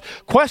 And those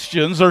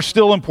questions are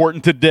still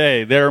important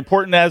today. They're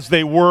important as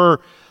they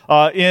were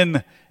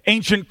in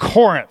ancient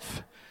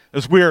Corinth,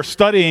 as we are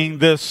studying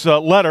this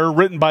letter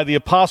written by the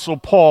Apostle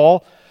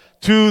Paul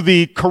to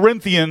the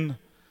Corinthian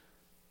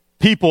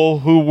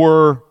people who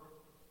were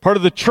part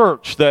of the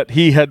church that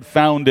he had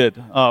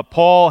founded.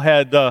 Paul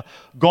had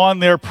gone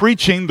there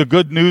preaching the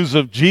good news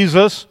of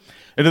Jesus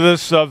into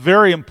this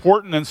very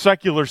important and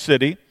secular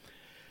city.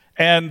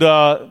 And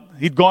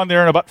he'd gone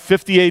there in about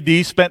 50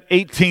 AD, spent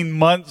 18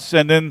 months,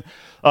 and in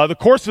the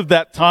course of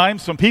that time,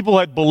 some people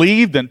had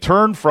believed and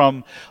turned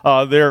from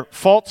their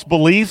false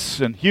beliefs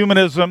and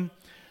humanism,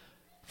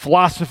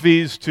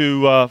 philosophies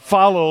to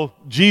follow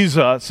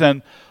Jesus,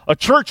 and a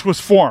church was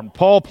formed.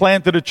 Paul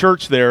planted a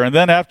church there, and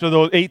then after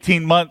those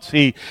 18 months,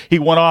 he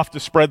went off to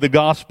spread the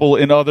gospel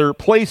in other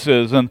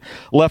places and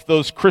left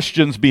those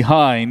Christians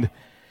behind.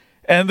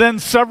 And then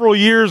several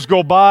years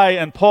go by,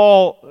 and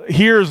Paul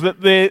hears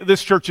that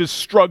this church is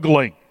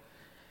struggling.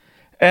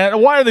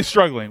 And why are they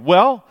struggling?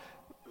 Well,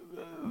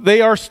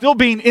 they are still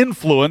being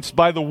influenced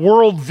by the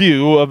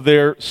worldview of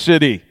their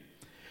city.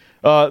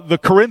 The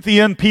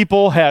Corinthian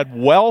people had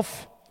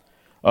wealth.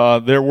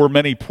 There were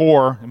many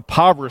poor,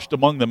 impoverished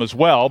among them as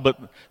well, but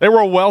they were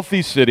a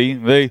wealthy city.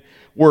 They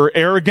were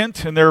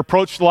arrogant in their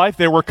approach to life.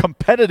 They were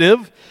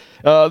competitive.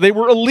 They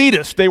were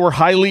elitist. They were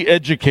highly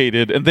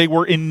educated, and they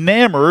were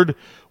enamored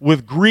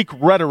with Greek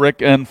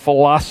rhetoric and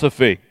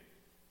philosophy.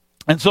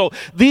 And so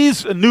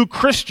these new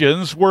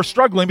Christians were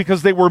struggling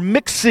because they were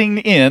mixing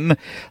in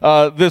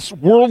this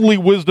worldly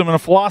wisdom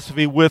and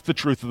philosophy with the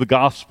truth of the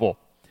gospel.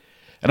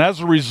 And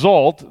as a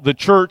result, the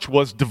church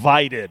was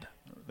divided.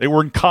 They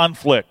were in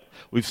conflict.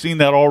 We've seen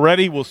that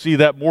already. We'll see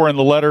that more in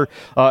the letter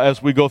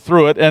as we go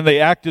through it. And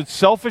they acted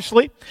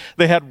selfishly.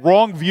 They had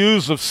wrong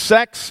views of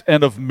sex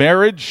and of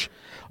marriage.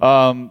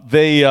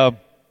 They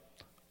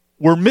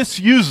were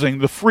misusing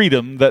the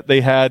freedom that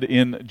they had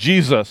in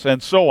Jesus,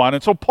 and so on.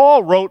 And so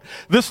Paul wrote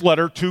this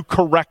letter to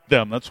correct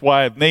them. That's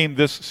why I've named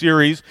this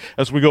series,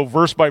 as we go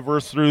verse by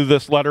verse through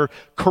this letter,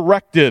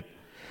 Corrected.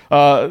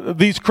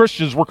 These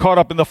Christians were caught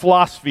up in the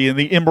philosophy and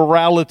the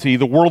immorality,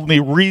 the worldly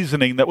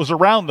reasoning that was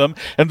around them,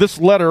 and this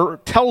letter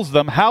tells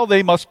them how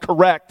they must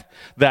correct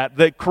that.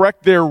 They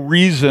correct their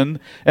reason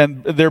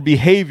and their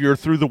behavior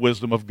through the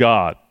wisdom of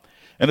God.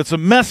 And it's a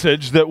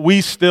message that we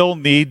still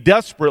need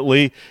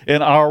desperately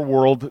in our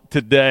world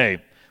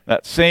today.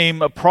 That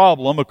same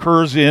problem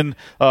occurs in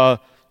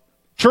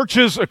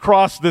churches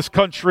across this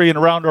country and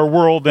around our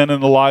world, and in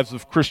the lives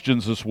of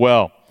Christians as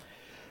well.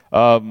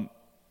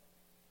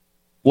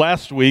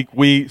 Last week,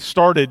 we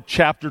started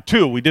chapter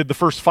 2. We did the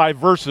first 5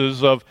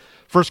 verses of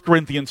 1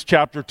 Corinthians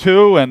chapter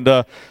 2,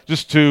 and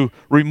just to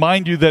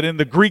remind you that in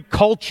the Greek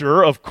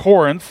culture of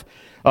Corinth,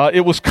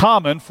 it was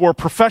common for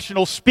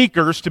professional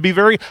speakers to be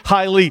very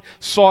highly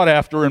sought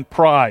after and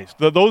prized.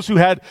 Those who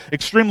had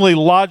extremely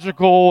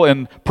logical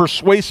and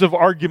persuasive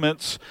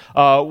arguments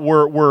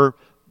were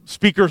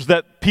speakers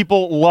that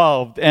people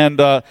loved, and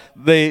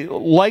they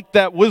liked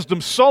that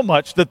wisdom so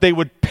much that they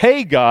would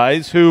pay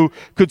guys who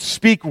could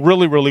speak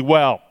really, really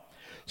well.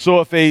 So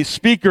if a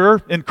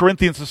speaker in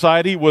Corinthian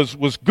society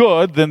was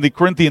good, then the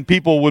Corinthian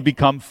people would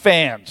become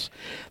fans.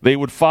 They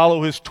would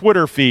follow his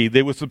Twitter feed.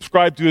 They would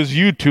subscribe to his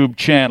YouTube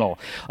channel.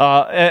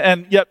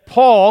 And yet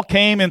Paul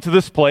came into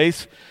this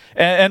place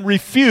and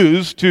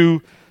refused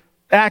to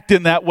act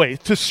in that way,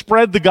 to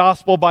spread the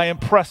gospel by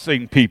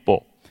impressing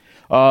people.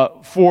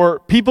 For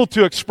people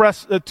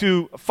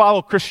to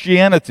follow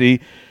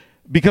Christianity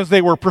because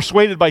they were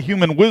persuaded by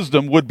human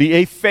wisdom would be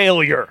a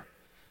failure,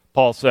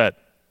 Paul said.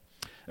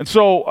 And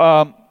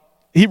so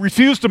he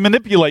refused to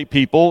manipulate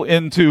people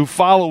into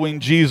following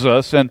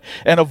Jesus and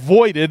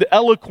avoided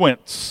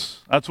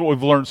eloquence. That's what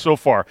we've learned so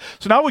far.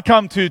 So now we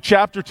come to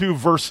chapter 2,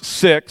 verse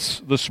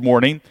 6 this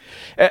morning.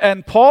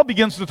 And Paul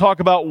begins to talk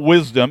about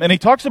wisdom. And he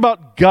talks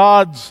about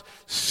God's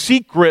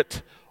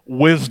secret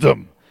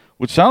wisdom,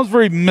 which sounds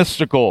very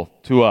mystical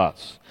to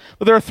us.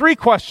 But there are three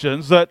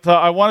questions that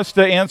I want us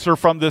to answer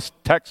from this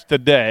text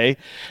today.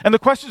 And the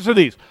questions are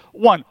these.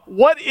 One,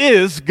 what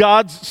is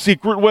God's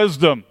secret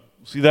wisdom?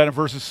 See that in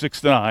verses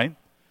 6 to 9.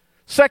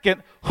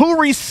 Second, who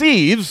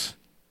receives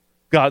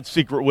God's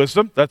secret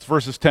wisdom? That's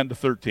verses 10 to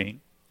 13.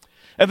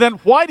 And then,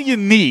 why do you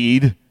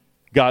need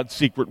God's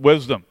secret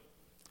wisdom?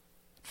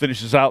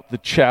 Finishes out the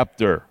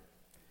chapter.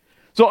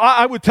 So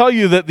I would tell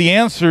you that the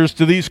answers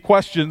to these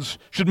questions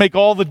should make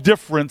all the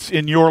difference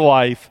in your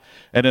life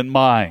and in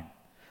mine.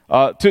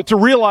 To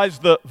realize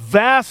the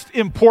vast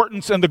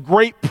importance and the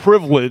great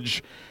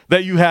privilege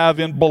that you have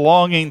in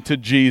belonging to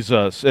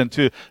Jesus and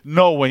to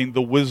knowing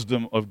the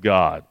wisdom of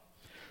God.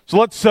 So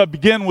let's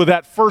begin with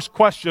that first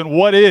question.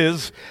 What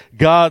is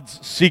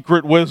God's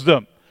secret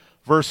wisdom?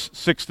 Verse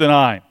 6 to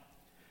 9.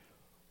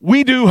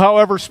 We do,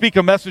 however, speak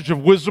a message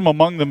of wisdom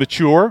among the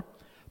mature,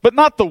 but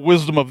not the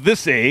wisdom of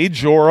this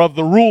age or of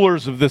the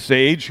rulers of this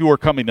age who are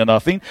coming to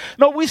nothing.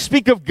 No, we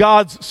speak of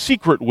God's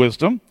secret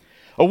wisdom,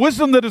 a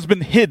wisdom that has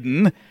been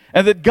hidden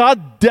and that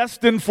God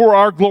destined for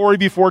our glory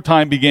before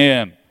time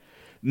began.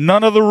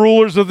 None of the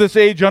rulers of this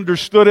age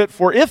understood it,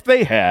 for if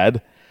they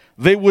had,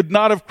 they would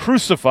not have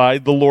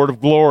crucified the Lord of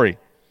glory.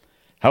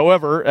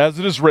 However, as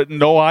it is written,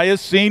 no eye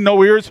has seen,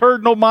 no ear has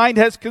heard, no mind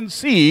has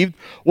conceived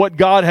what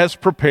God has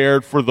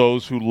prepared for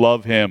those who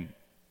love him.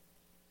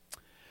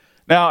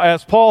 Now,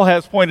 as Paul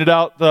has pointed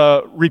out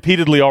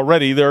repeatedly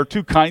already, there are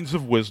two kinds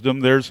of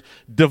wisdom. There's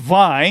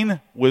divine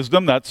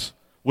wisdom, that's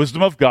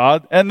wisdom of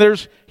God, and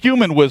there's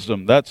human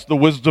wisdom, that's the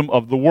wisdom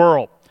of the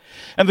world.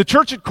 And the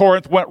church at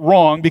Corinth went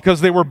wrong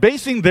because they were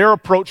basing their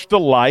approach to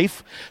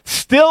life,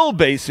 still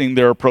basing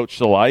their approach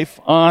to life,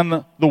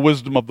 on the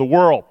wisdom of the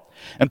world.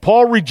 And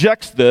Paul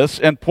rejects this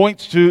and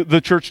points to the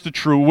church to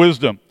true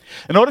wisdom.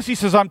 And notice he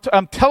says,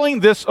 I'm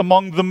telling this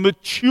among the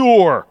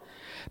mature.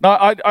 Now,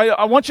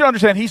 I want you to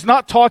understand, he's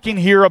not talking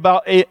here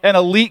about an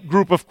elite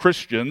group of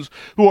Christians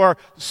who are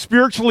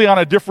spiritually on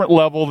a different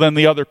level than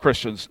the other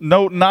Christians.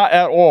 No, not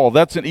at all.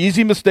 That's an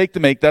easy mistake to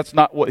make. That's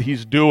not what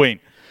he's doing.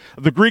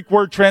 The Greek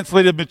word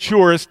translated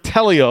mature is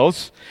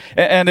teleos,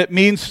 and it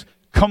means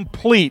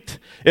complete.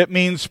 It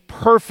means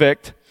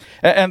perfect.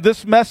 And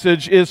this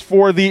message is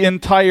for the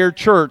entire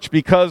church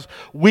because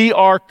we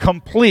are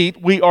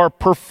complete, we are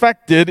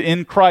perfected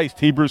in Christ,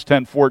 Hebrews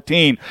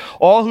 10:14.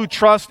 All who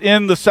trust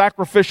in the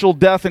sacrificial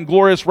death and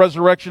glorious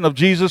resurrection of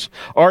Jesus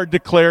are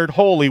declared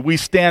holy. We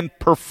stand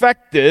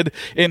perfected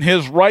in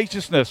his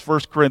righteousness,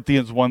 1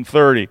 Corinthians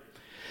 1:30.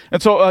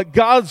 And so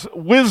God's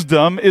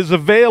wisdom is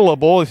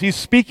available. As he's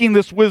speaking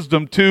this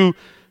wisdom to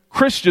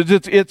Christians,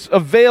 it's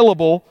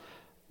available,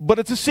 but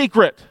it's a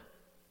secret.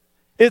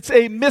 It's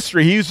a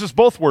mystery. He uses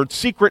both words,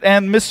 secret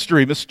and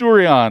mystery,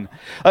 mysterion.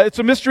 It's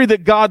a mystery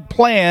that God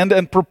planned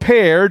and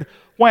prepared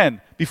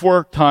when?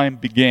 Before time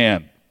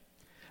began.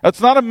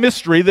 It's not a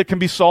mystery that can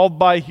be solved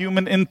by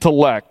human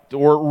intellect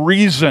or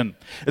reason.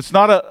 It's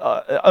not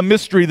a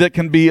mystery that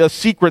can be a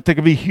secret that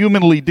can be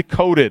humanly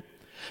decoded.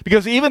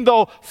 Because even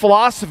though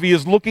philosophy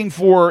is looking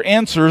for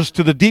answers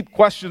to the deep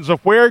questions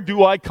of where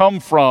do I come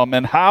from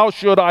and how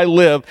should I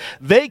live,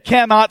 they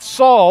cannot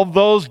solve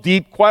those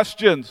deep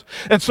questions.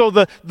 And so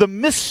the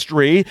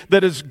mystery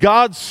that is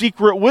God's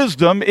secret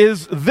wisdom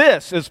is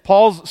this, as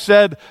Paul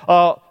said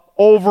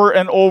over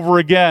and over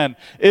again,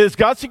 is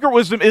God's secret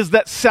wisdom is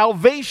that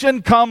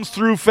salvation comes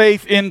through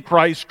faith in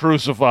Christ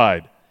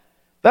crucified.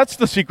 That's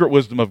the secret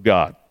wisdom of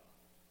God.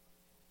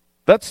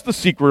 That's the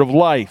secret of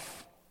life.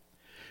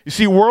 You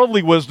see,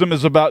 worldly wisdom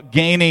is about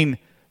gaining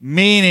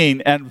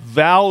meaning and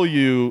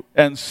value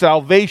and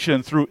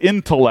salvation through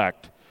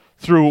intellect,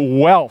 through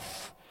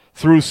wealth,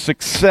 through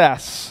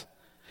success.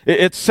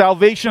 It's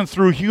salvation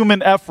through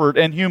human effort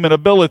and human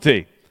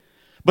ability.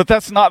 But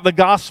that's not the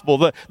gospel.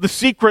 The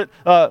secret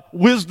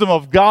wisdom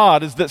of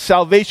God is that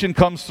salvation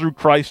comes through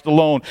Christ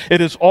alone.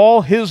 It is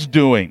all His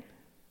doing.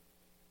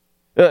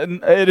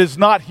 It is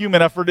not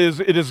human effort.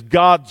 It is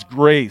God's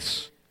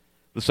grace,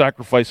 the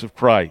sacrifice of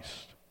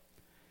Christ.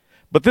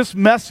 But this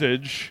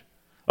message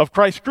of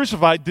Christ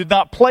crucified did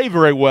not play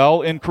very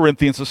well in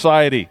Corinthian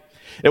society.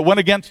 It went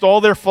against all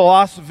their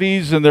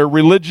philosophies and their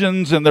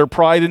religions and their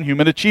pride in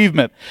human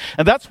achievement.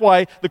 And that's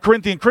why the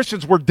Corinthian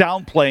Christians were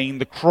downplaying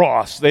the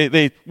cross.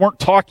 They weren't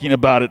talking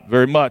about it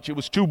very much. It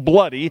was too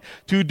bloody,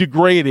 too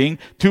degrading,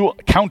 too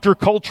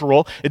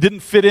countercultural. It didn't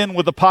fit in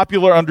with the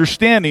popular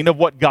understanding of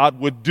what God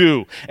would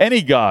do.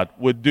 Any God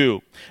would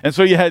do. And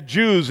so you had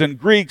Jews and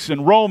Greeks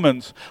and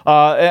Romans,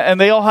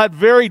 and they all had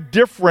very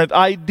different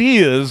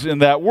ideas in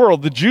that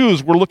world. The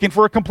Jews were looking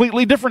for a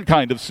completely different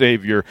kind of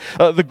Savior.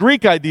 The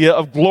Greek idea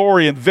of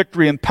glory and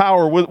victory and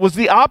power was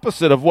the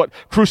opposite of what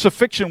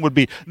crucifixion would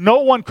be. No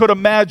one could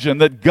imagine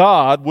that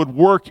God would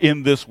work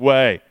in this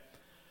way.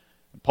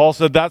 Paul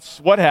said that's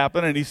what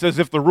happened, and he says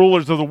if the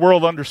rulers of the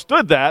world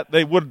understood that,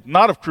 they would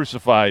not have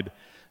crucified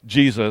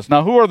Jesus.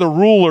 Now, who are the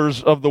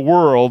rulers of the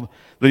world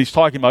that he's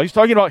talking about? He's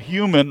talking about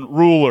human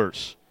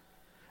rulers.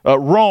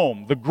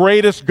 Rome, the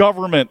greatest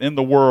government in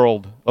the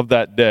world of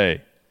that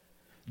day.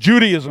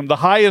 Judaism, the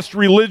highest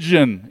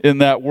religion in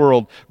that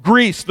world.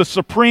 Greece, the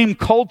supreme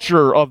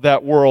culture of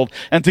that world.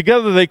 And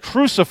together they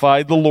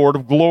crucified the Lord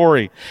of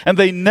glory. And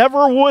they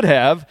never would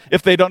have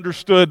if they'd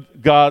understood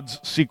God's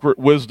secret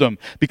wisdom,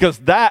 because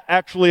that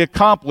actually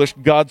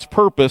accomplished God's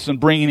purpose in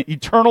bringing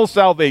eternal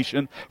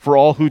salvation for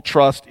all who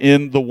trust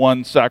in the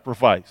one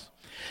sacrifice.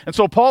 And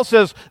so Paul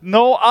says,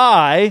 no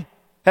eye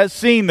has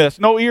seen this,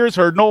 no ear has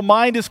heard, no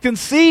mind has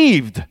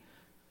conceived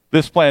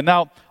this plan.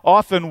 Now,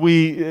 often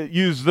we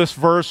use this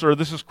verse, or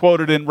this is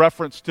quoted in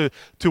reference to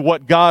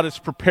what God is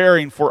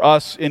preparing for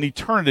us in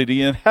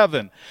eternity in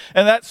heaven.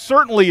 And that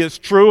certainly is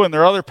true, and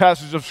there are other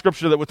passages of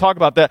Scripture that would talk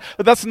about that,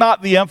 but that's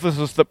not the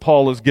emphasis that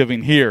Paul is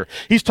giving here.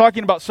 He's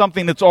talking about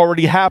something that's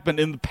already happened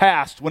in the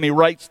past when he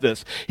writes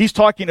this. He's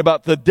talking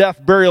about the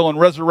death, burial, and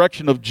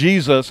resurrection of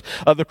Jesus,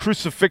 the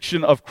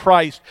crucifixion of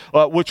Christ,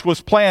 which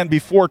was planned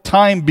before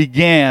time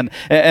began,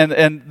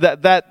 and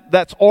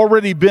that's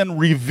already been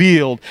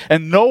revealed,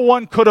 and no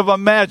one could have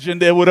imagined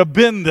it would have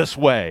been this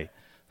way.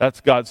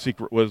 That's God's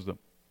secret wisdom.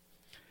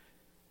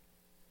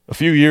 A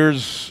few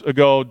years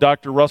ago,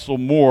 Dr. Russell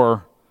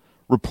Moore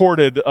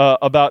reported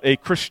about a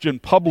Christian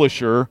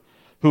publisher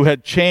who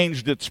had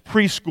changed its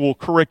preschool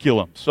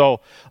curriculum.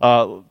 So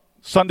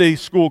Sunday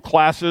school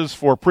classes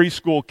for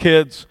preschool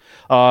kids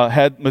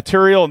had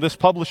material, and this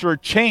publisher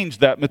changed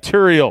that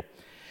material.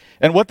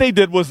 And what they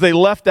did was they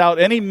left out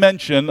any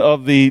mention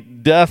of the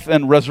death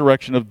and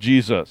resurrection of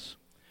Jesus.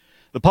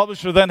 The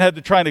publisher then had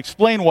to try and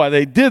explain why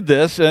they did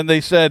this, and they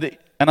said,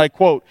 and I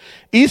quote,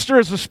 "Easter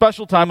is a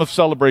special time of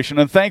celebration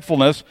and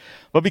thankfulness,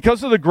 but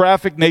because of the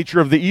graphic nature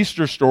of the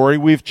Easter story,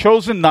 we've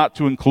chosen not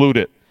to include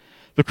it.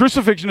 The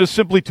crucifixion is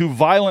simply too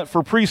violent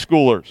for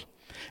preschoolers.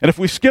 And if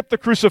we skip the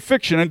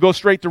crucifixion and go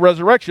straight to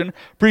resurrection,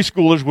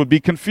 preschoolers would be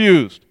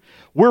confused.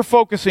 We're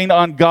focusing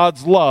on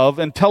God's love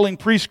and telling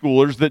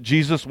preschoolers that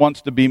Jesus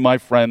wants to be my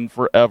friend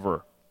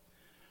forever."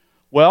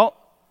 Well,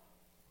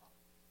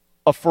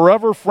 a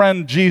forever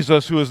friend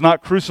Jesus who is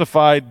not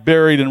crucified,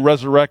 buried, and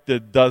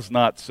resurrected does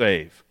not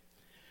save.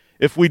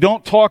 If we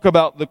don't talk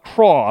about the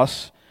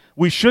cross,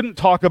 we shouldn't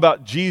talk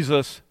about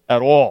Jesus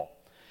at all.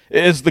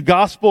 Is the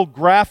gospel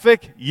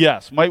graphic?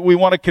 Yes. Might we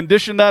want to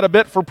condition that a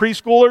bit for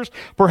preschoolers?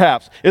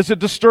 Perhaps. Is it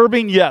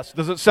disturbing? Yes.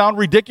 Does it sound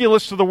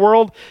ridiculous to the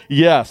world?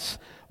 Yes.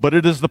 But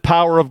it is the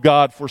power of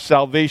God for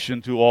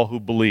salvation to all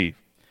who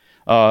believe.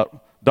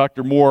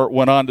 Dr. Moore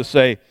went on to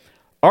say,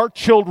 our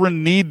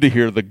children need to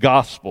hear the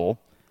gospel.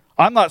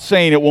 I'm not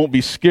saying it won't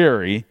be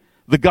scary.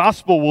 The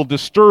gospel will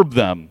disturb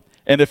them.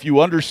 And if you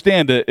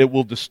understand it, it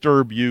will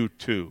disturb you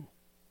too.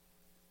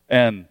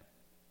 And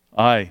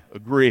I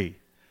agree.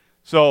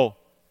 So,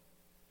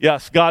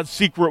 yes, God's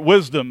secret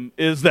wisdom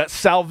is that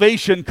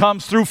salvation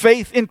comes through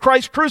faith in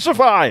Christ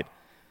crucified.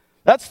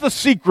 That's the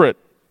secret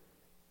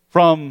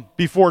from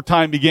before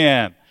time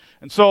began.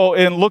 And so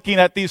in looking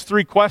at these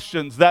three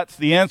questions, that's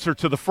the answer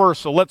to the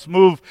first. So let's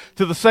move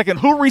to the second.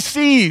 Who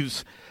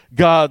receives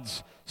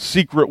God's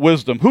secret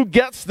wisdom? Who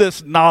gets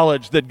this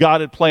knowledge that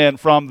God had planned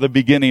from the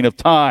beginning of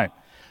time?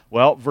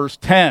 Well, verse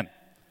 10.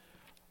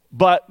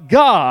 But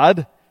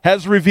God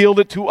has revealed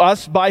it to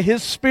us by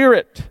His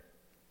Spirit.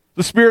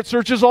 The Spirit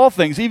searches all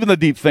things, even the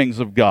deep things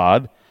of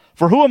God.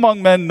 For who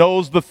among men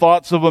knows the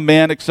thoughts of a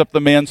man except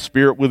the man's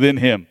spirit within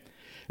him?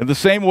 In the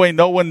same way,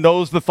 no one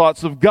knows the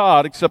thoughts of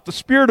God except the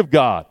Spirit of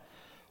God.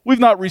 We've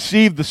not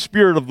received the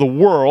spirit of the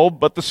world,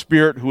 but the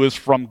Spirit who is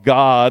from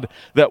God,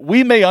 that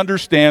we may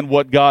understand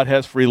what God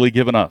has freely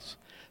given us.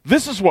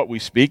 This is what we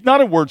speak,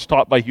 not in words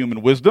taught by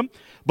human wisdom,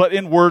 but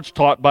in words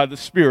taught by the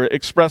Spirit,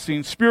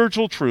 expressing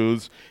spiritual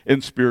truths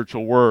in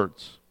spiritual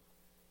words.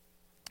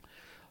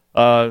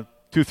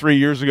 2-3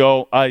 years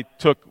ago, I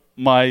took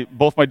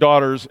both my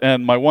daughters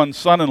and my one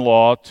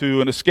son-in-law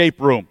to an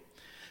escape room.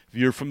 If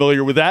you're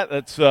familiar with that,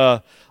 that's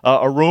a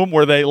room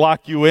where they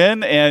lock you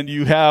in and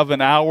you have an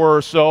hour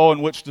or so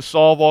in which to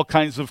solve all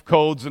kinds of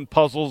codes and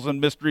puzzles and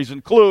mysteries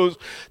and clues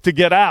to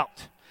get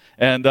out.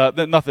 And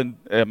then nothing,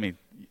 I mean,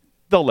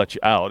 they'll let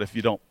you out if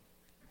you don't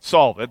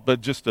solve it,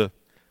 but just to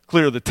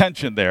clear the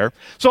tension there.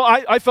 So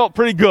I felt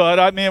pretty good.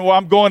 I mean, well,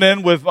 I'm going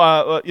in with,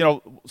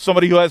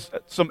 somebody who has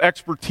some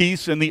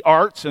expertise in the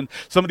arts, and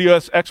somebody who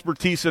has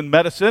expertise in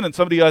medicine, and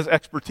somebody who has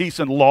expertise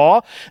in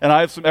law, and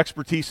I have some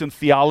expertise in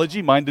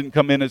theology. Mine didn't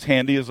come in as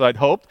handy as I'd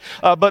hoped.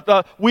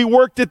 But we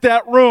worked at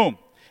that room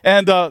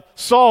and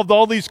solved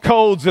all these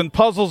codes and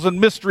puzzles and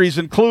mysteries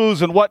and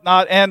clues and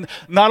whatnot. And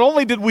not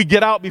only did we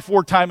get out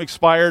before time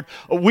expired,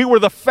 we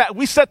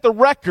set the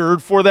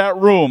record for that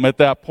room at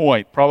that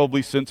point.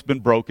 Probably since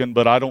been broken,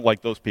 but I don't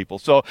like those people.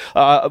 So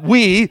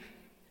we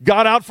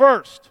got out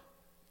first.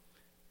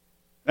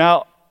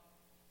 Now,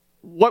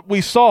 what we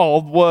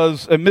solved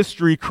was a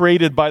mystery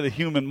created by the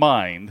human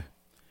mind,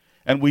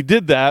 and we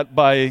did that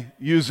by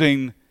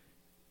using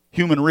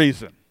human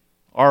reason,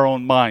 our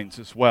own minds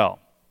as well.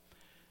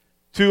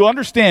 To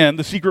understand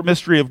the secret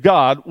mystery of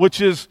God,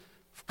 which is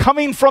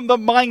coming from the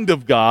mind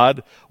of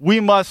God, we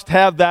must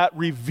have that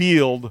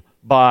revealed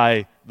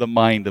by the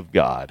mind of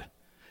God.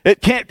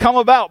 It can't come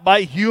about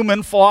by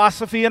human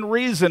philosophy and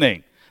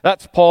reasoning.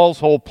 That's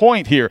Paul's whole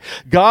point here.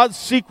 God's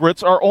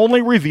secrets are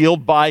only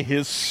revealed by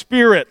his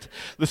Spirit.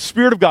 The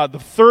Spirit of God, the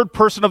third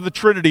person of the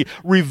Trinity,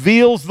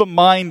 reveals the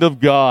mind of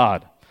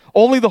God.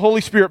 Only the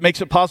Holy Spirit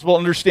makes it possible to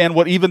understand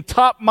what even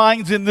top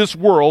minds in this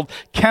world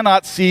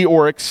cannot see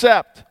or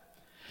accept.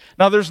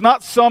 Now, there's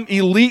not some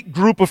elite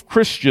group of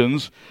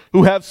Christians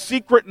who have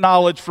secret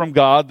knowledge from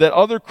God that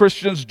other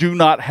Christians do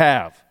not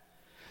have.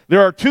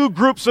 There are two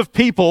groups of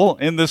people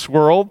in this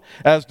world,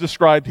 as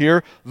described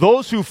here,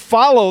 those who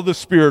follow the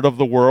spirit of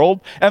the world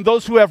and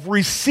those who have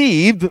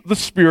received the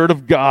Spirit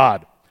of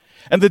God.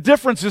 And the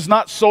difference is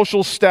not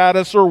social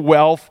status or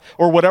wealth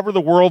or whatever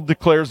the world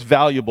declares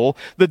valuable.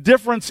 The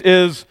difference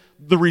is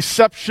the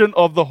reception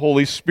of the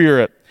Holy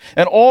Spirit.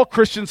 And all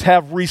Christians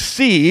have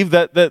received,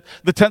 that the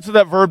tense of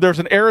that verb, there's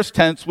an aorist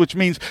tense, which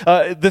means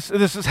this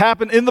has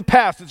happened in the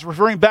past. It's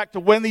referring back to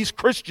when these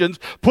Christians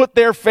put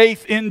their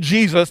faith in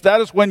Jesus.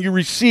 That is when you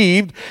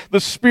received the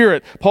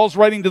Spirit. Paul's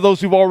writing to those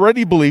who've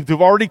already believed,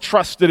 who've already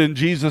trusted in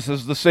Jesus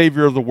as the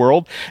Savior of the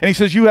world. And he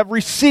says, we have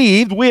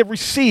received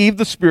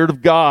the Spirit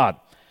of God.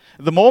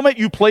 The moment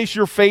you place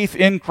your faith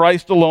in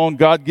Christ alone,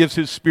 God gives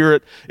his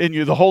Spirit in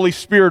you. The Holy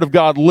Spirit of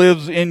God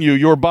lives in you.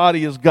 Your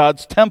body is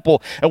God's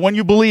temple. And when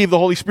you believe, the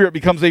Holy Spirit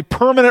becomes a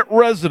permanent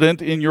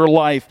resident in your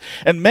life.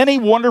 And many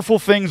wonderful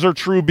things are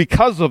true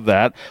because of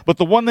that. But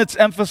the one that's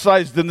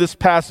emphasized in this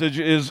passage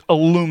is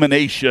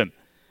illumination,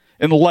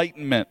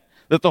 enlightenment,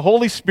 that the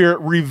Holy Spirit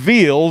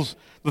reveals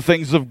the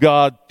things of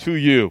God to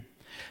you.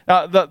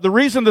 Now, the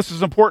reason this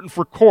is important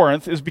for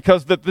Corinth is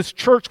because that this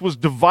church was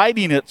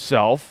dividing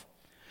itself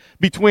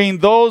between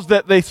those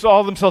that they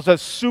saw themselves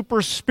as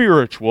super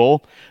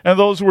spiritual and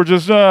those who were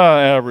just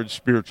average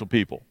spiritual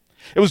people.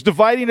 It was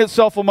dividing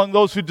itself among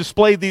those who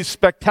displayed these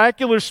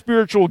spectacular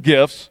spiritual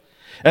gifts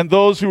and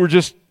those who were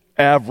just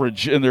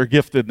average in their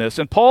giftedness.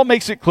 And Paul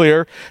makes it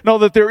clear, no,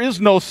 that there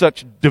is no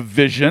such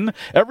division.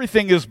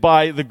 Everything is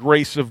by the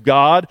grace of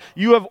God.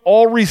 You have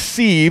all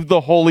received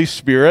the Holy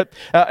Spirit.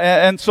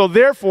 And so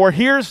therefore,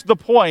 here's the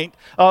point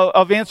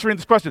of answering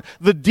this question.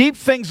 The deep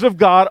things of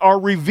God are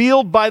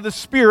revealed by the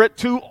Spirit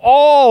to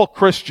all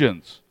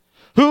Christians.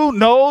 Who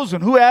knows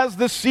and who has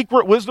this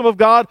secret wisdom of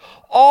God?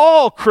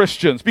 All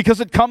Christians,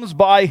 because it comes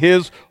by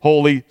his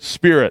Holy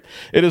Spirit.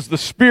 It is the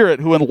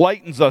Spirit who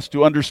enlightens us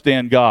to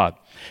understand God.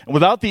 And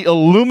without the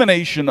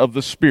illumination of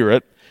the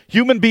Spirit,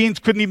 human beings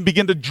couldn't even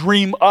begin to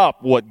dream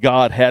up what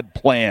God had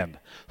planned.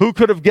 Who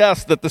could have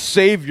guessed that the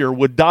Savior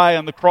would die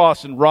on the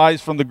cross and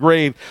rise from the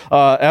grave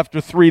after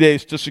 3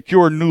 days to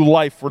secure new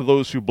life for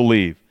those who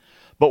believe?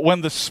 But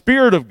when the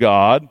Spirit of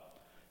God,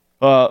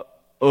 God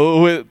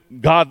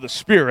the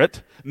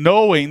Spirit,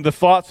 knowing the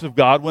thoughts of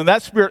God, when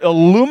that Spirit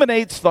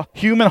illuminates the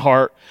human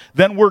heart,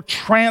 then we're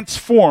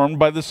transformed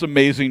by this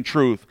amazing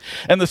truth.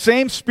 And the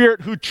same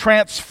Spirit who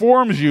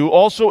transforms you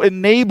also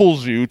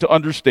enables you to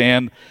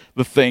understand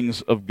the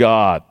things of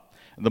God.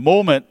 And the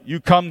moment you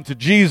come to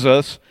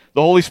Jesus,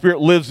 the Holy Spirit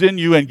lives in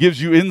you and gives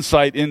you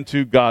insight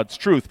into God's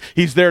truth.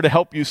 He's there to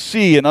help you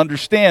see and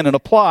understand and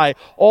apply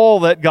all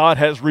that God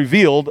has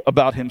revealed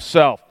about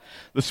himself.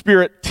 The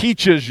Spirit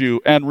teaches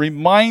you and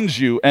reminds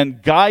you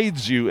and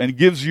guides you and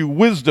gives you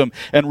wisdom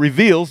and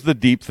reveals the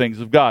deep things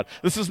of God.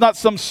 This is not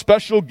some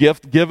special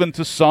gift given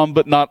to some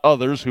but not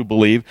others who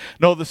believe.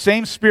 No, the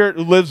same Spirit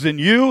who lives in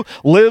you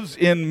lives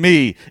in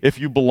me if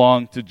you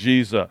belong to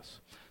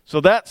Jesus.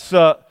 So that's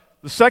the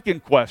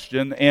second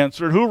question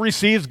answered. Who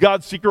receives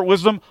God's secret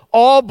wisdom?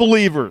 All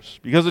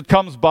believers, because it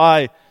comes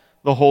by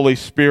the Holy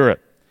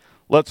Spirit.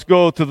 Let's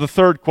go to the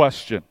third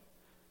question.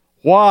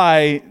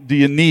 Why do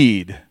you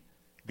need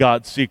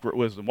God's secret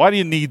wisdom? Why do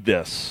you need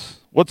this?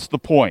 What's the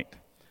point?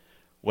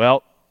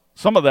 Well,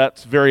 some of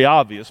that's very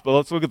obvious, but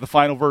let's look at the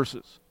final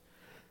verses.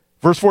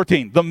 Verse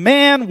 14, the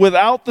man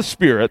without the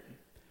Spirit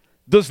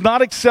does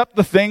not accept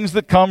the things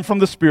that come from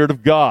the Spirit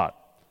of God,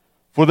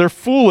 for they're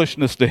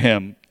foolishness to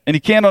him, and he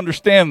can't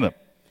understand them,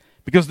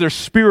 because they're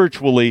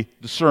spiritually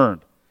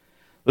discerned.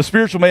 The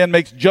spiritual man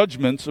makes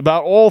judgments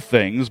about all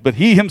things, but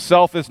he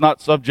himself is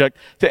not subject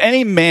to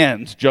any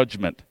man's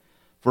judgment.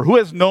 For who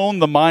has known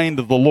the mind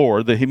of the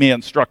Lord that he may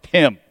instruct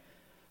him?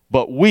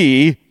 But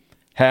we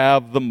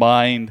have the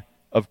mind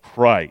of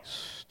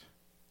Christ.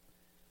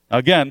 Now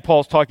again,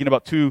 Paul's talking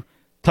about two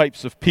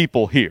types of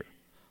people here.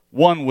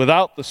 One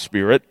without the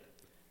Spirit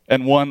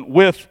and one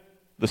with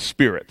the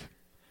Spirit.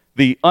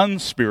 The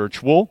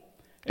unspiritual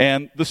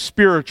and the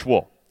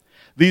spiritual.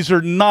 These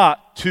are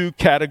not two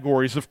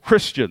categories of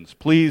Christians.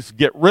 Please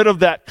get rid of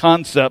that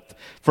concept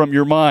from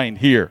your mind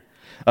here.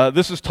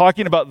 This is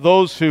talking about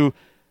those who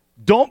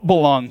don't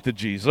belong to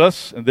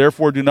Jesus and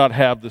therefore do not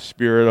have the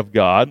Spirit of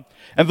God,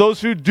 and those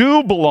who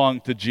do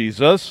belong to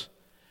Jesus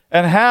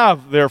and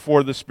have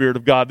therefore the Spirit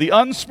of God. The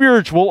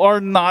unspiritual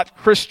are not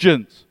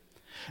Christians.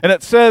 And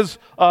it says,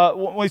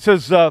 when he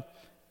says,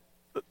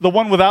 the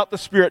one without the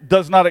Spirit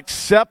does not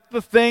accept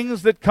the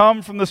things that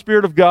come from the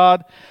Spirit of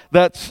God,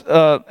 that's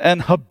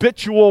an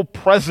habitual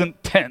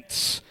present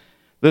tense.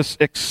 This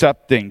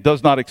accepting,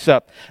 does not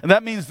accept. And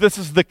that means this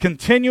is the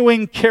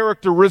continuing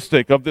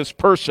characteristic of this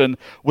person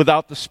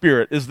without the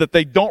Spirit, is that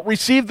they don't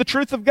receive the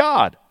truth of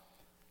God.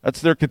 That's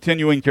their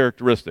continuing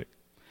characteristic.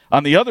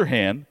 On the other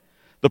hand,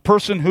 the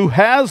person who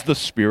has the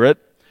Spirit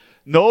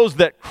knows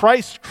that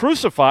Christ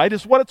crucified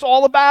is what it's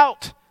all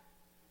about.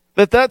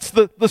 That's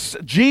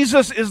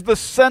Jesus is the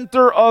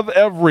center of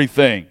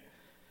everything.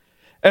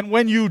 And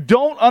when you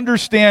don't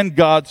understand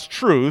God's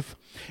truth,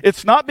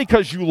 it's not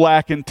because you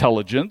lack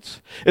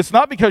intelligence. It's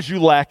not because you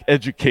lack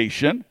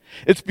education.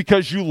 It's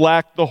because you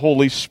lack the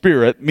Holy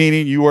Spirit,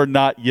 meaning you are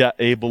not yet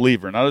a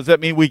believer. Now, does that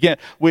mean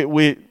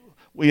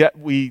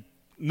we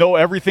know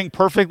everything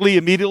perfectly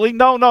immediately?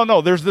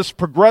 No. There's this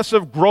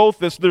progressive growth.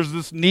 There's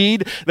this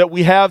need that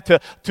we have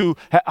to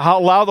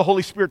allow the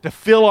Holy Spirit to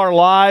fill our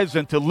lives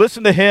and to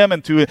listen to Him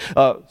and to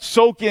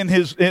soak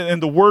in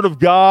the Word of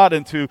God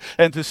and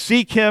to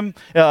seek Him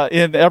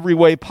in every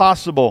way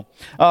possible.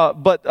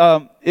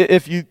 But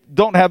if you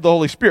don't have the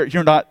Holy Spirit,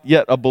 you're not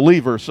yet a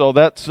believer. So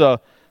that's a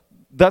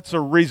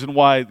reason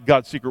why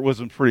God's secret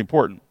wisdom is pretty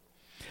important.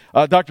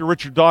 Dr.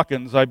 Richard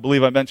Dawkins, I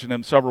believe I mentioned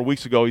him several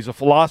weeks ago. He's a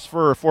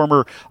philosopher, a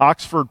former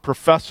Oxford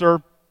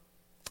professor,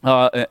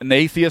 an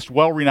atheist,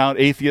 well-renowned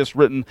atheist,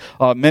 written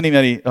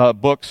many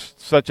books,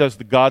 such as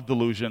The God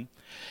Delusion.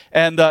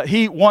 And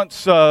he once,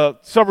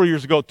 several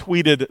years ago,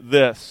 tweeted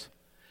this.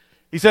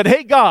 He said,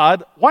 "Hey,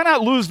 God, why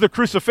not lose the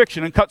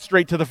crucifixion and cut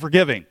straight to the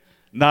forgiving?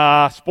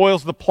 Nah,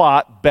 spoils the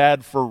plot,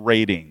 bad for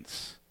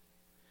ratings."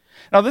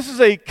 Now, this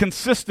is a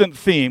consistent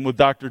theme with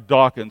Dr.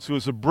 Dawkins, who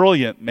is a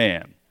brilliant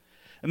man.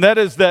 And that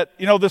is that,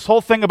 this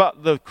whole thing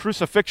about the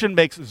crucifixion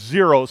makes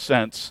zero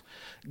sense.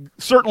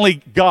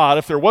 Certainly God,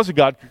 if there was a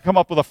God, could come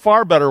up with a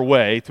far better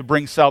way to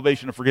bring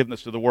salvation and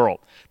forgiveness to the world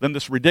than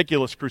this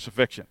ridiculous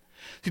crucifixion.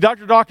 See,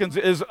 Dr. Dawkins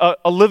is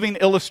a living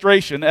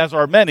illustration, as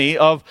are many,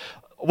 of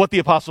what the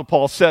Apostle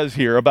Paul says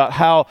here about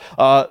how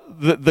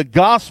the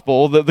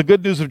gospel, the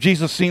good news of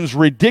Jesus, seems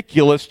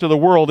ridiculous to the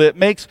world. It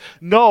makes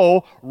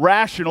no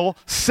rational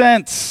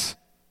sense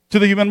to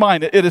the human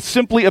mind. It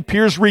simply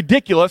appears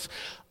ridiculous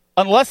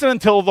unless and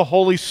until the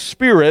Holy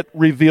Spirit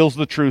reveals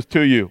the truth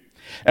to you.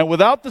 And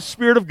without the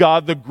Spirit of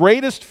God, the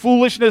greatest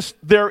foolishness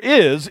there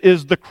is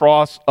the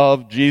cross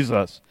of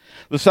Jesus.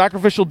 The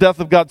sacrificial death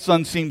of God's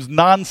Son seems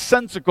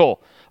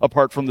nonsensical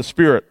apart from the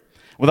Spirit.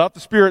 Without the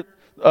Spirit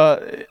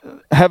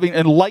having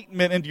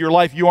enlightenment into your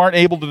life, you aren't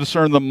able to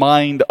discern the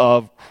mind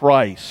of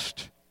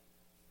Christ.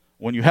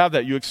 When you have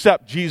that, you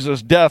accept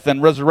Jesus' death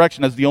and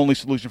resurrection as the only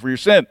solution for your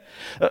sin.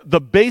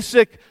 The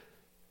basic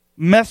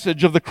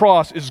message of the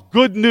cross is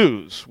good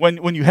news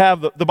when you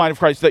have the mind of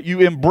Christ, that you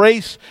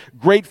embrace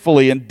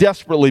gratefully and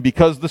desperately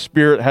because the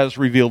Spirit has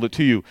revealed it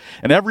to you.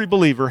 And every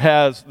believer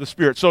has the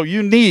Spirit. So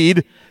you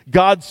need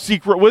God's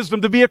secret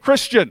wisdom to be a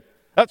Christian.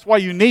 That's why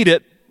you need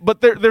it.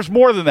 But there's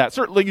more than that.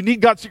 Certainly you need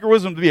God's secret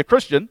wisdom to be a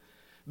Christian.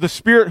 The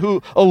Spirit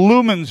who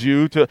illumines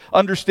you to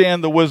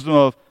understand the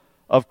wisdom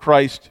of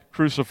Christ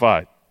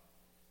crucified.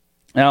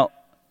 Now,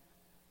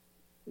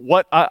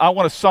 what I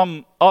want to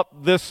sum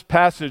up this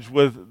passage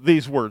with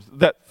these words,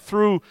 that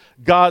through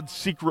God's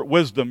secret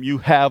wisdom, you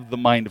have the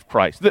mind of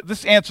Christ.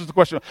 This answers the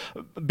question,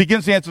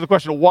 begins to answer the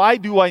question, why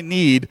do I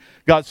need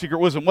God's secret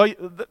wisdom? Well,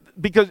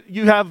 because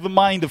you have the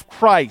mind of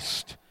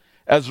Christ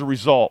as a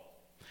result.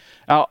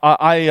 Now,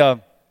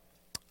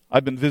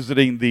 I've been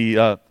visiting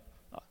the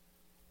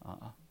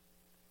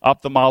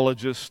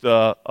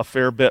ophthalmologist a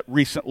fair bit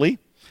recently.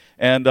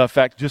 And in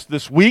fact, just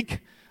this week,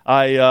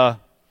 I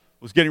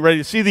was getting ready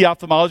to see the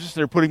ophthalmologist.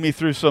 They were putting me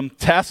through some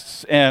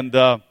tests, and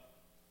the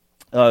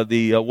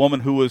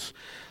woman who was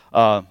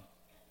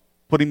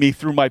putting me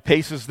through my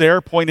paces there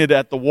pointed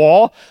at the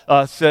wall,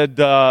 said,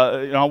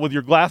 with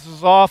your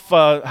glasses off,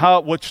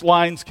 which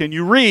lines can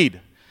you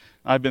read?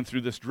 I've been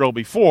through this drill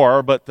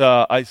before, but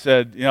I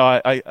said,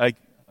 I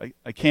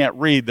can't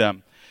read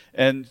them.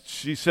 And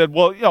she said,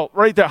 well,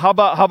 right there, how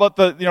about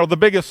the, the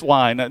biggest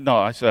line? No,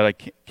 I said, I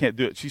can't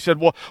do it. She said,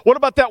 well, what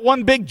about that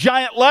one big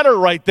giant letter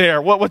right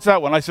there? What's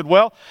that one? I said,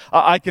 well,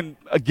 I can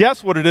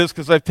guess what it is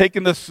because I've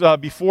taken this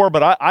before,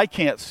 but I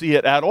can't see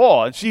it at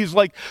all. And she's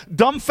like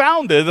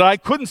dumbfounded that I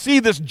couldn't see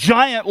this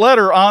giant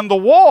letter on the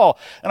wall.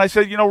 And I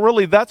said,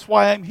 really, that's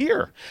why I'm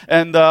here.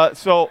 And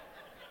so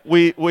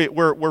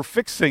we're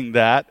fixing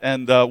that,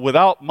 and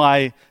without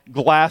my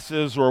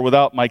glasses or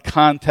without my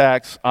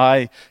contacts,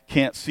 I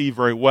can't see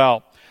very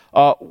well.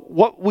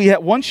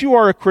 Once you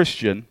are a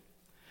Christian,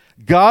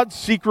 God's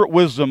secret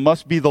wisdom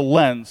must be the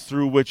lens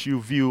through which you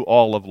view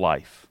all of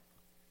life.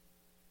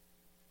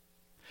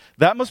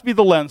 That must be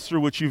the lens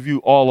through which you view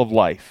all of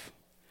life.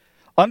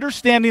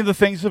 Understanding the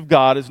things of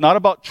God is not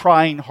about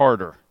trying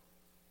harder.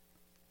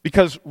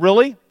 Because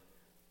really,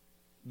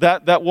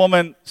 that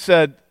woman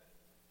said,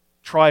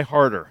 try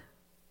harder.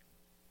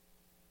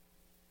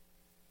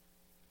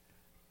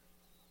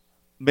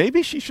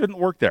 Maybe she shouldn't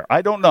work there.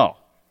 I don't know.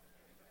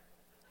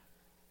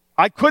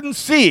 I couldn't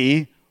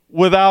see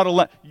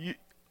without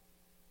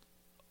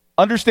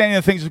understanding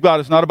the things of God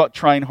is not about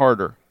trying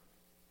harder.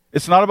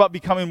 It's not about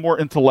becoming more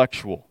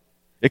intellectual.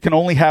 It can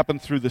only happen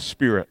through the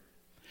Spirit.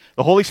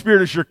 The Holy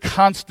Spirit is your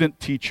constant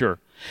teacher.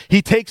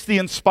 He takes the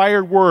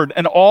inspired word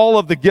and all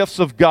of the gifts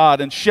of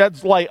God and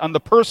sheds light on the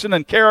person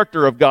and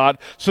character of God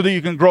so that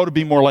you can grow to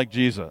be more like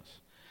Jesus.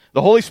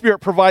 The Holy Spirit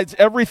provides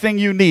everything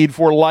you need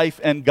for life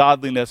and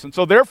godliness. And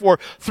so therefore,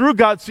 through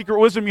God's secret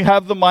wisdom, you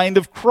have the mind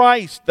of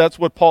Christ. That's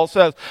what Paul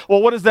says.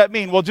 Well, what does that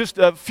mean? Well, just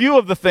a few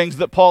of the things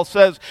that Paul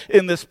says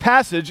in this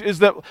passage is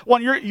that,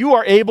 one, you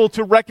are able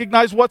to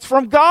recognize what's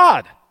from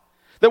God.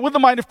 That with the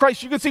mind of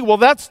Christ, you can see, well,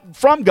 that's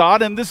from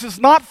God and this is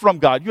not from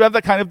God. You have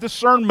that kind of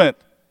discernment.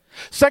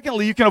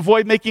 Secondly, you can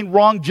avoid making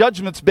wrong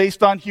judgments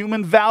based on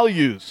human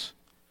values.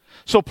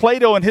 So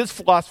Plato in his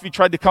philosophy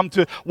tried to come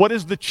to what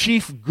is the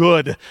chief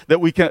good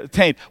that we can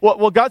attain.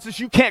 Well, God says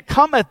you can't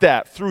come at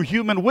that through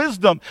human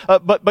wisdom,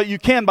 but you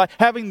can by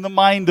having the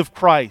mind of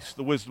Christ,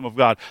 the wisdom of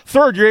God.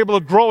 Third, you're able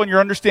to grow in your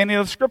understanding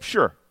of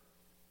Scripture.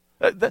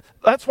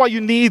 That's why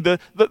you need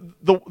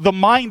the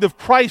mind of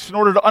Christ in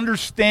order to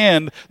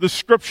understand the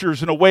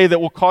Scriptures in a way that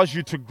will cause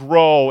you to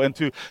grow and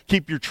to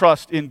keep your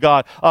trust in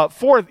God.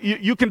 Fourth,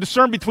 you can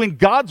discern between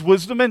God's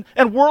wisdom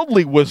and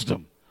worldly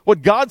wisdom.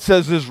 What God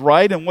says is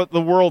right and what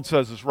the world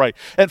says is right.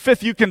 And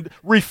fifth, you can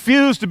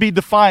refuse to be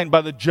defined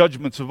by the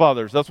judgments of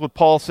others. That's what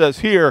Paul says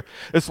here.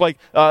 It's like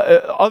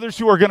others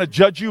who are going to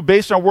judge you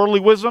based on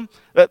worldly wisdom,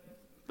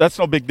 that's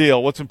no big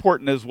deal. What's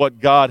important is what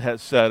God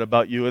has said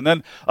about you. And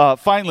then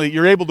finally,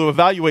 you're able to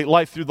evaluate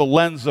life through the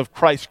lens of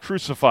Christ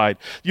crucified.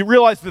 You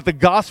realize that the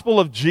gospel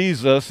of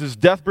Jesus, his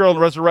death, burial, and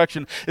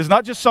resurrection, is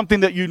not just something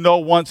that you know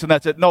once and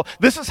that's it. No,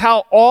 this is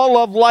how all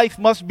of life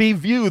must be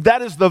viewed.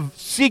 That is the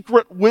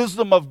secret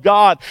wisdom of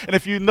God. And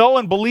if you know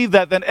and believe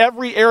that, then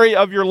every area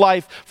of your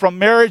life, from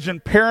marriage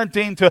and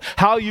parenting to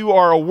how you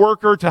are a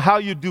worker to how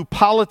you do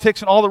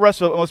politics and all the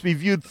rest of it, must be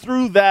viewed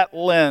through that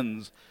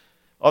lens.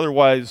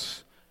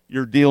 Otherwise,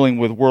 you're dealing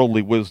with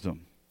worldly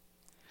wisdom.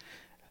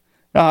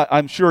 Now,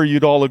 I'm sure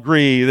you'd all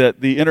agree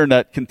that the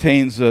internet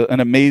contains an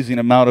amazing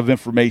amount of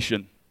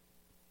information.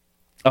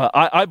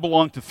 I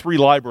belong to 3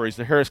 libraries,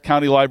 the Harris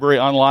County Library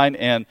online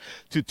and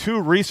to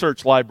 2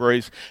 research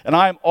libraries, and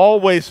I'm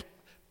always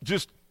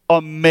just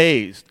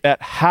amazed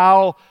at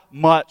how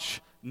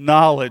much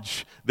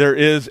knowledge there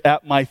is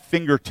at my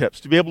fingertips,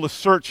 to be able to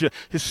search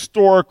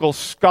historical,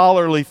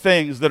 scholarly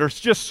things that are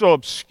just so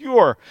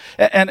obscure,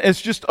 and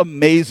it's just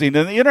amazing.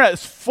 And the internet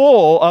is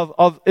full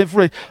of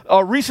information.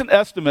 A recent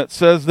estimate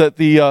says that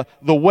the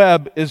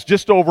web is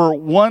just over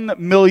 1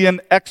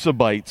 million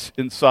exabytes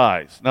in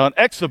size. Now, an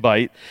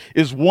exabyte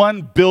is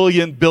 1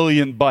 billion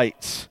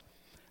bytes.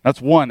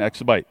 That's 1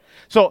 exabyte.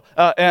 So,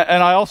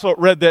 and I also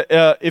read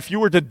that if you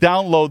were to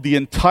download the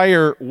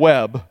entire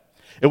web,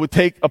 it would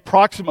take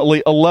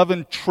approximately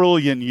 11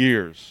 trillion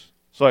years.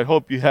 So I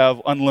hope you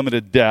have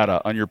unlimited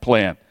data on your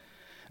plan.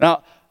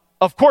 Now,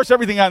 of course,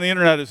 everything on the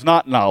internet is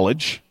not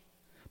knowledge,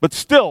 but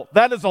still,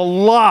 that is a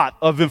lot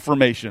of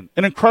information,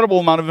 an incredible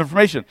amount of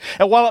information.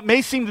 And while it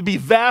may seem to be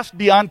vast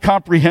beyond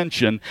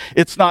comprehension,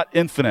 it's not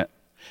infinite.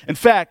 In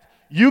fact,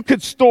 you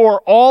could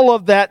store all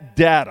of that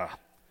data,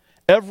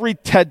 every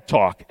TED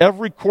Talk,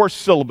 every course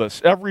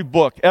syllabus, every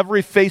book,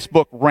 every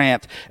Facebook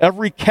rant,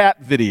 every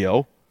cat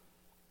video,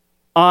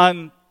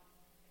 on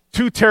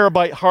 2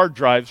 terabyte hard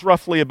drives,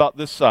 roughly about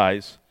this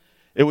size.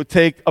 It would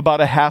take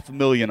about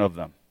 500,000 of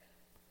them.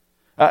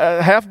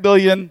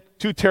 500,000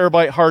 2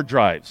 terabyte hard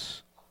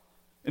drives.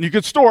 And you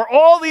could store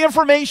all the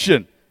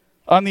information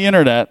on the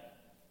internet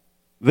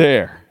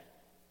there.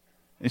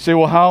 And you say,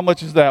 well, how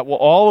much is that? Well,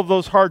 all of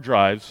those hard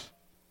drives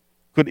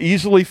could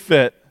easily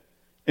fit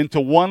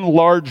into one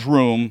large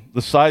room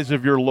the size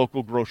of your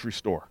local grocery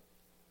store.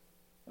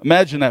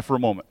 Imagine that for a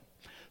moment.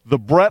 The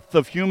breadth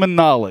of human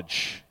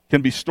knowledge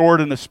can be stored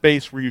in a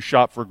space where you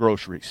shop for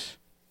groceries.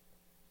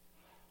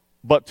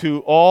 But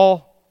to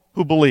all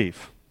who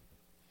believe,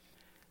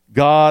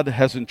 God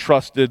has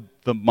entrusted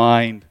the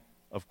mind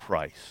of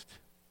Christ.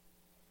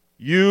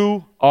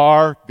 You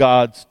are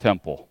God's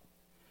temple.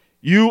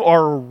 You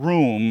are a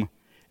room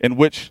in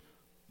which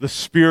the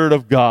Spirit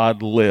of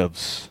God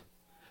lives.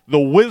 The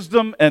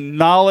wisdom and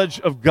knowledge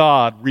of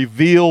God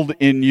revealed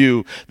in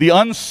you. The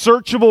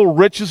unsearchable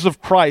riches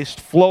of Christ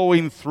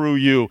flowing through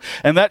you.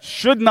 And that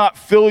should not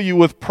fill you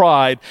with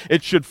pride.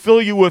 It should fill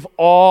you with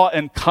awe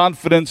and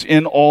confidence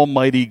in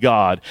Almighty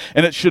God.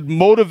 And it should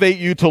motivate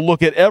you to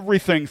look at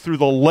everything through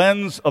the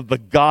lens of the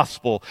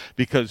gospel,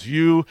 because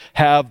you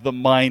have the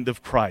mind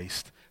of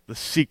Christ, the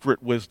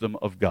secret wisdom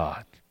of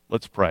God.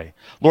 Let's pray.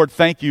 Lord,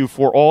 thank you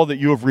for all that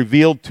you have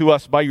revealed to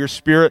us by your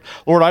Spirit.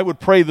 Lord, I would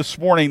pray this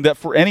morning that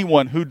for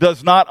anyone who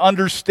does not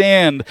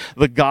understand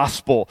the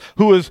gospel,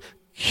 who is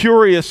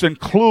curious and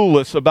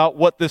clueless about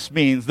what this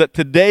means, that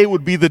today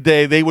would be the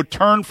day they would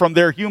turn from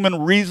their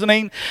human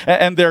reasoning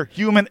and their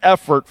human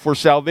effort for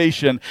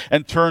salvation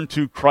and turn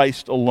to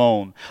Christ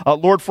alone.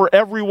 Lord, for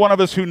every one of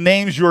us who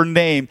names your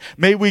name,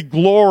 may we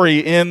glory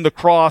in the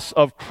cross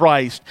of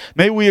Christ.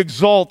 May we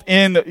exult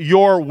in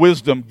your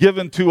wisdom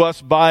given to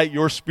us by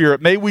your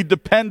Spirit. May we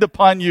depend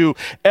upon you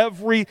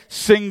every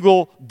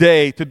single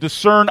day to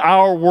discern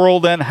our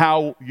world and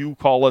how you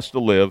call us to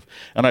live.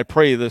 And I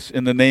pray this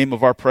in the name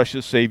of our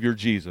precious Savior,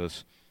 Jesus.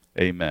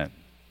 Amen.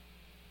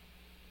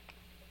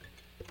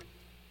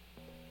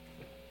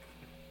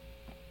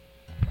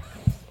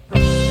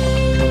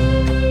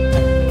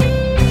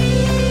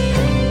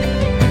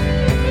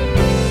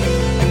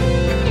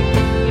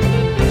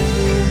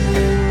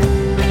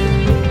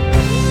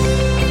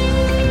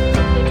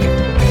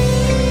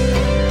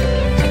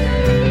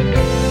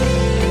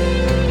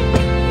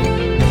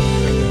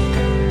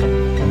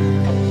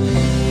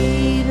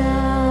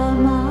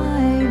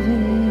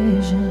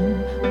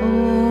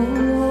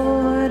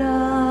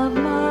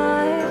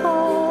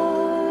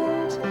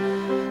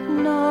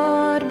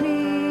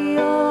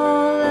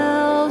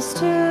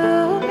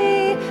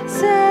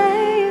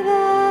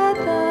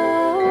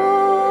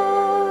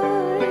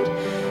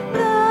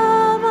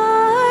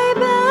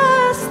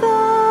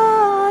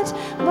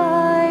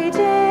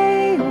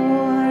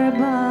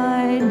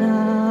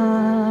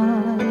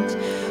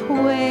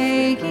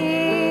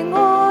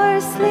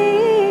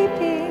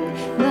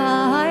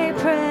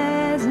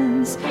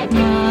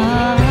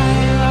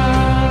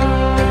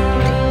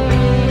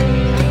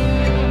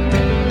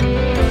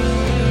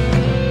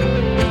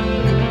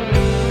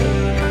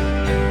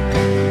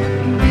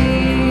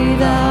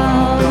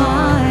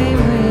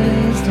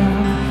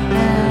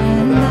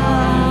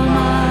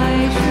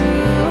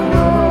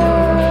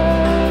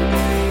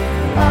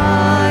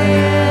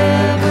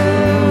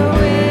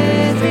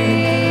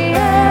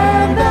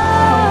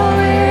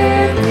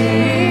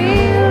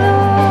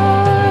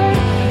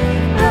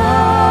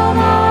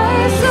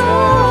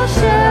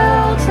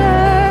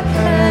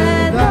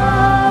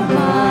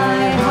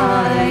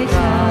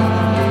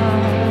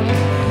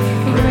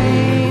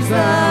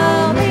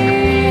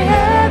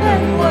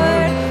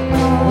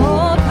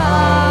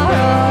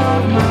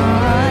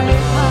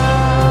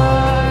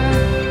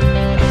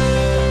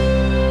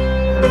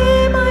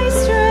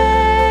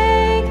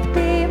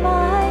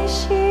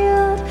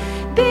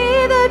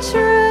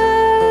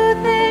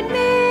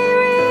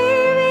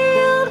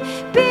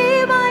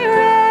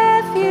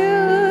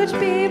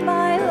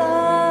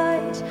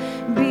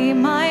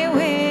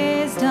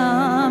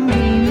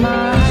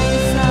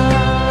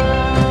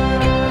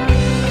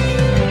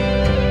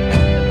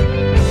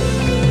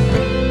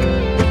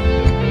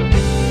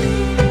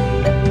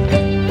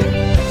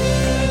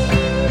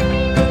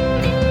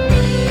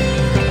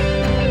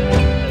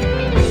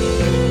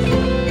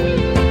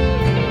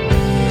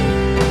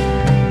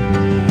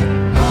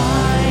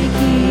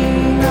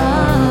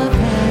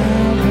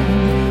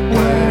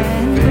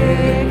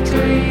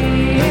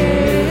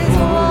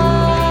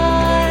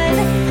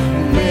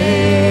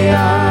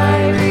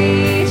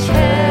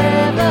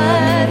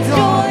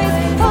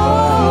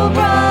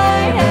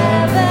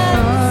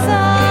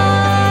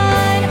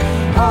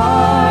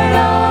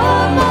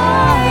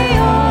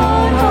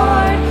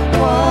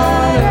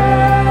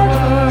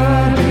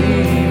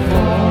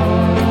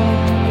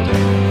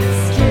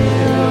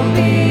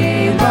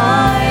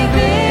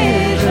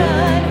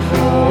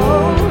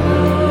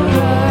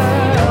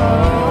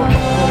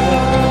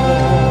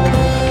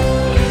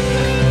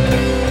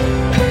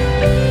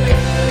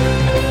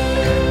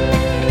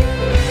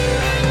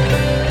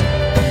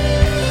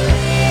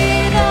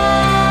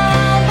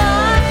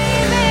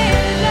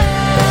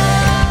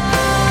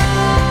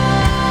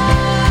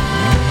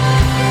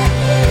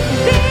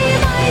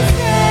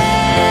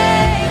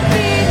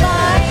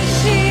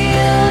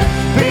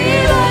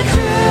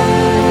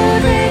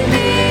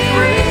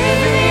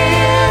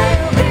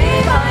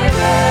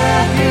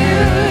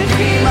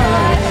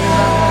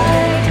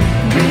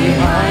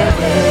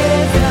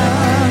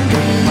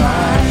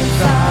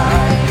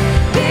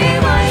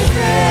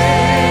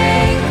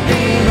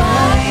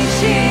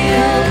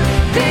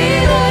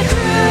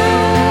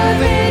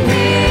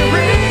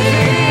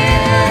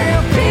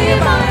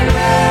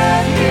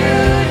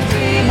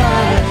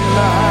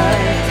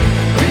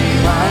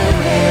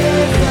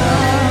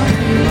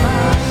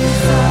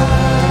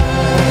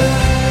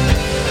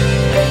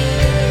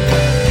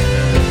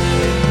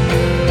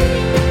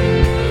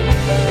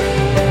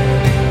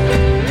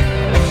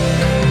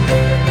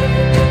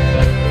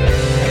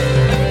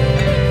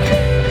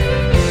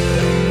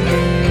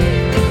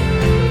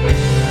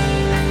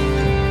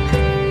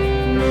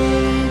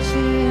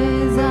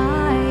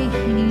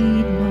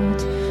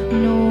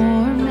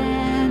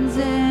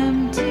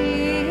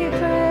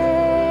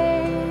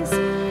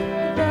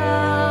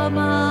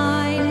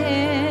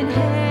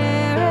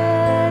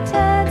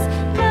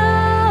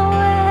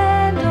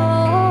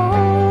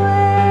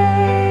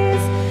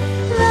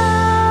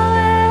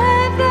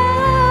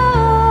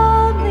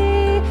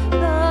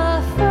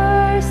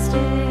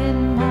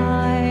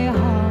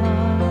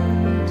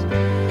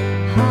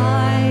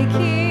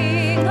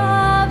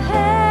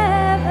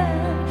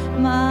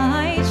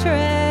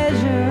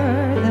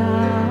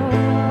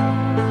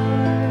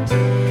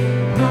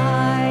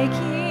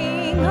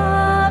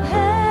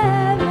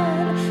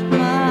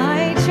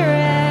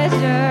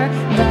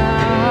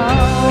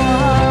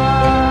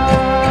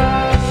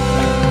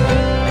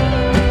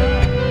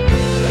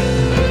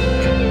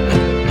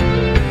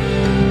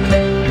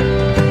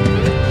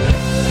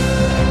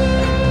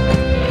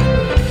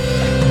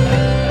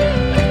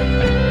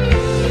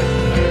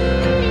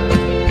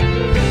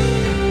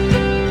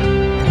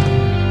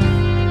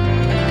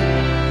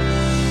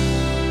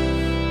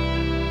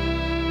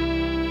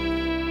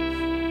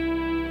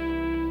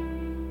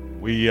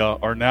 We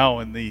are now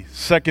in the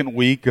second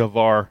week of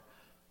our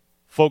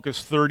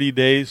Focus 30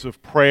 Days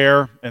of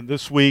Prayer, and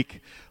this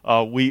week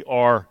we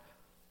are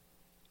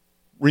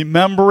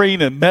remembering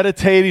and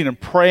meditating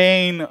and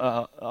praying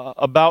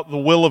about the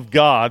will of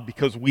God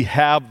because we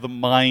have the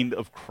mind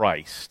of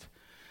Christ.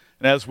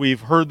 And as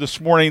we've heard this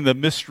morning, the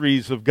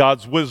mysteries of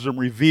God's wisdom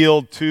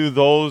revealed to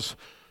those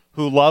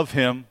who love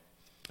Him,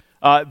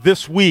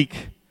 this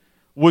week,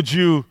 would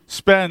you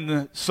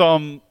spend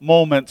some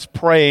moments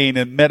praying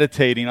and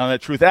meditating on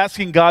that truth,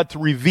 asking God to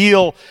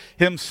reveal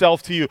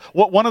Himself to you?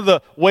 One of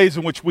the ways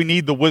in which we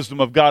need the wisdom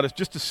of God is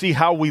just to see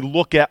how we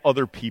look at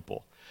other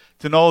people,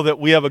 to know that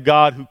we have a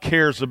God who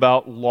cares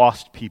about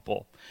lost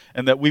people,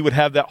 and that we would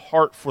have that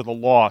heart for the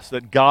lost,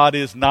 that God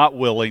is not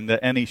willing that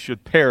any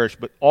should perish,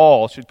 but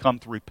all should come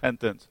to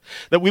repentance.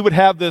 That we would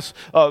have this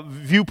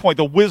viewpoint,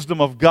 the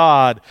wisdom of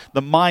God,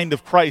 the mind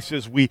of Christ,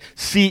 as we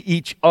see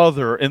each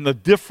other and the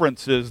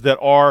differences that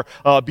are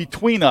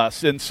between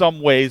us in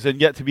some ways,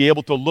 and yet to be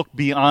able to look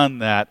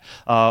beyond that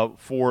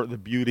for the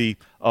beauty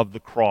of the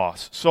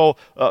cross. So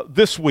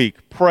this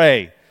week,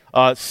 pray,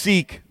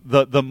 seek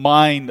the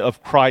mind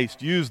of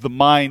Christ, use the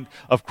mind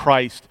of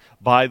Christ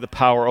by the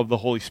power of the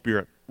Holy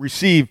Spirit.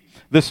 Receive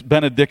this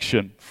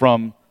benediction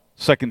from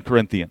 2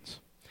 Corinthians.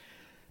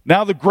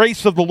 Now the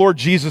grace of the Lord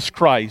Jesus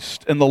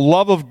Christ and the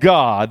love of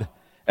God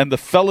and the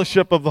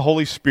fellowship of the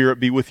Holy Spirit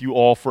be with you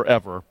all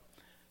forever.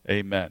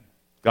 Amen.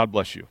 God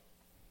bless you.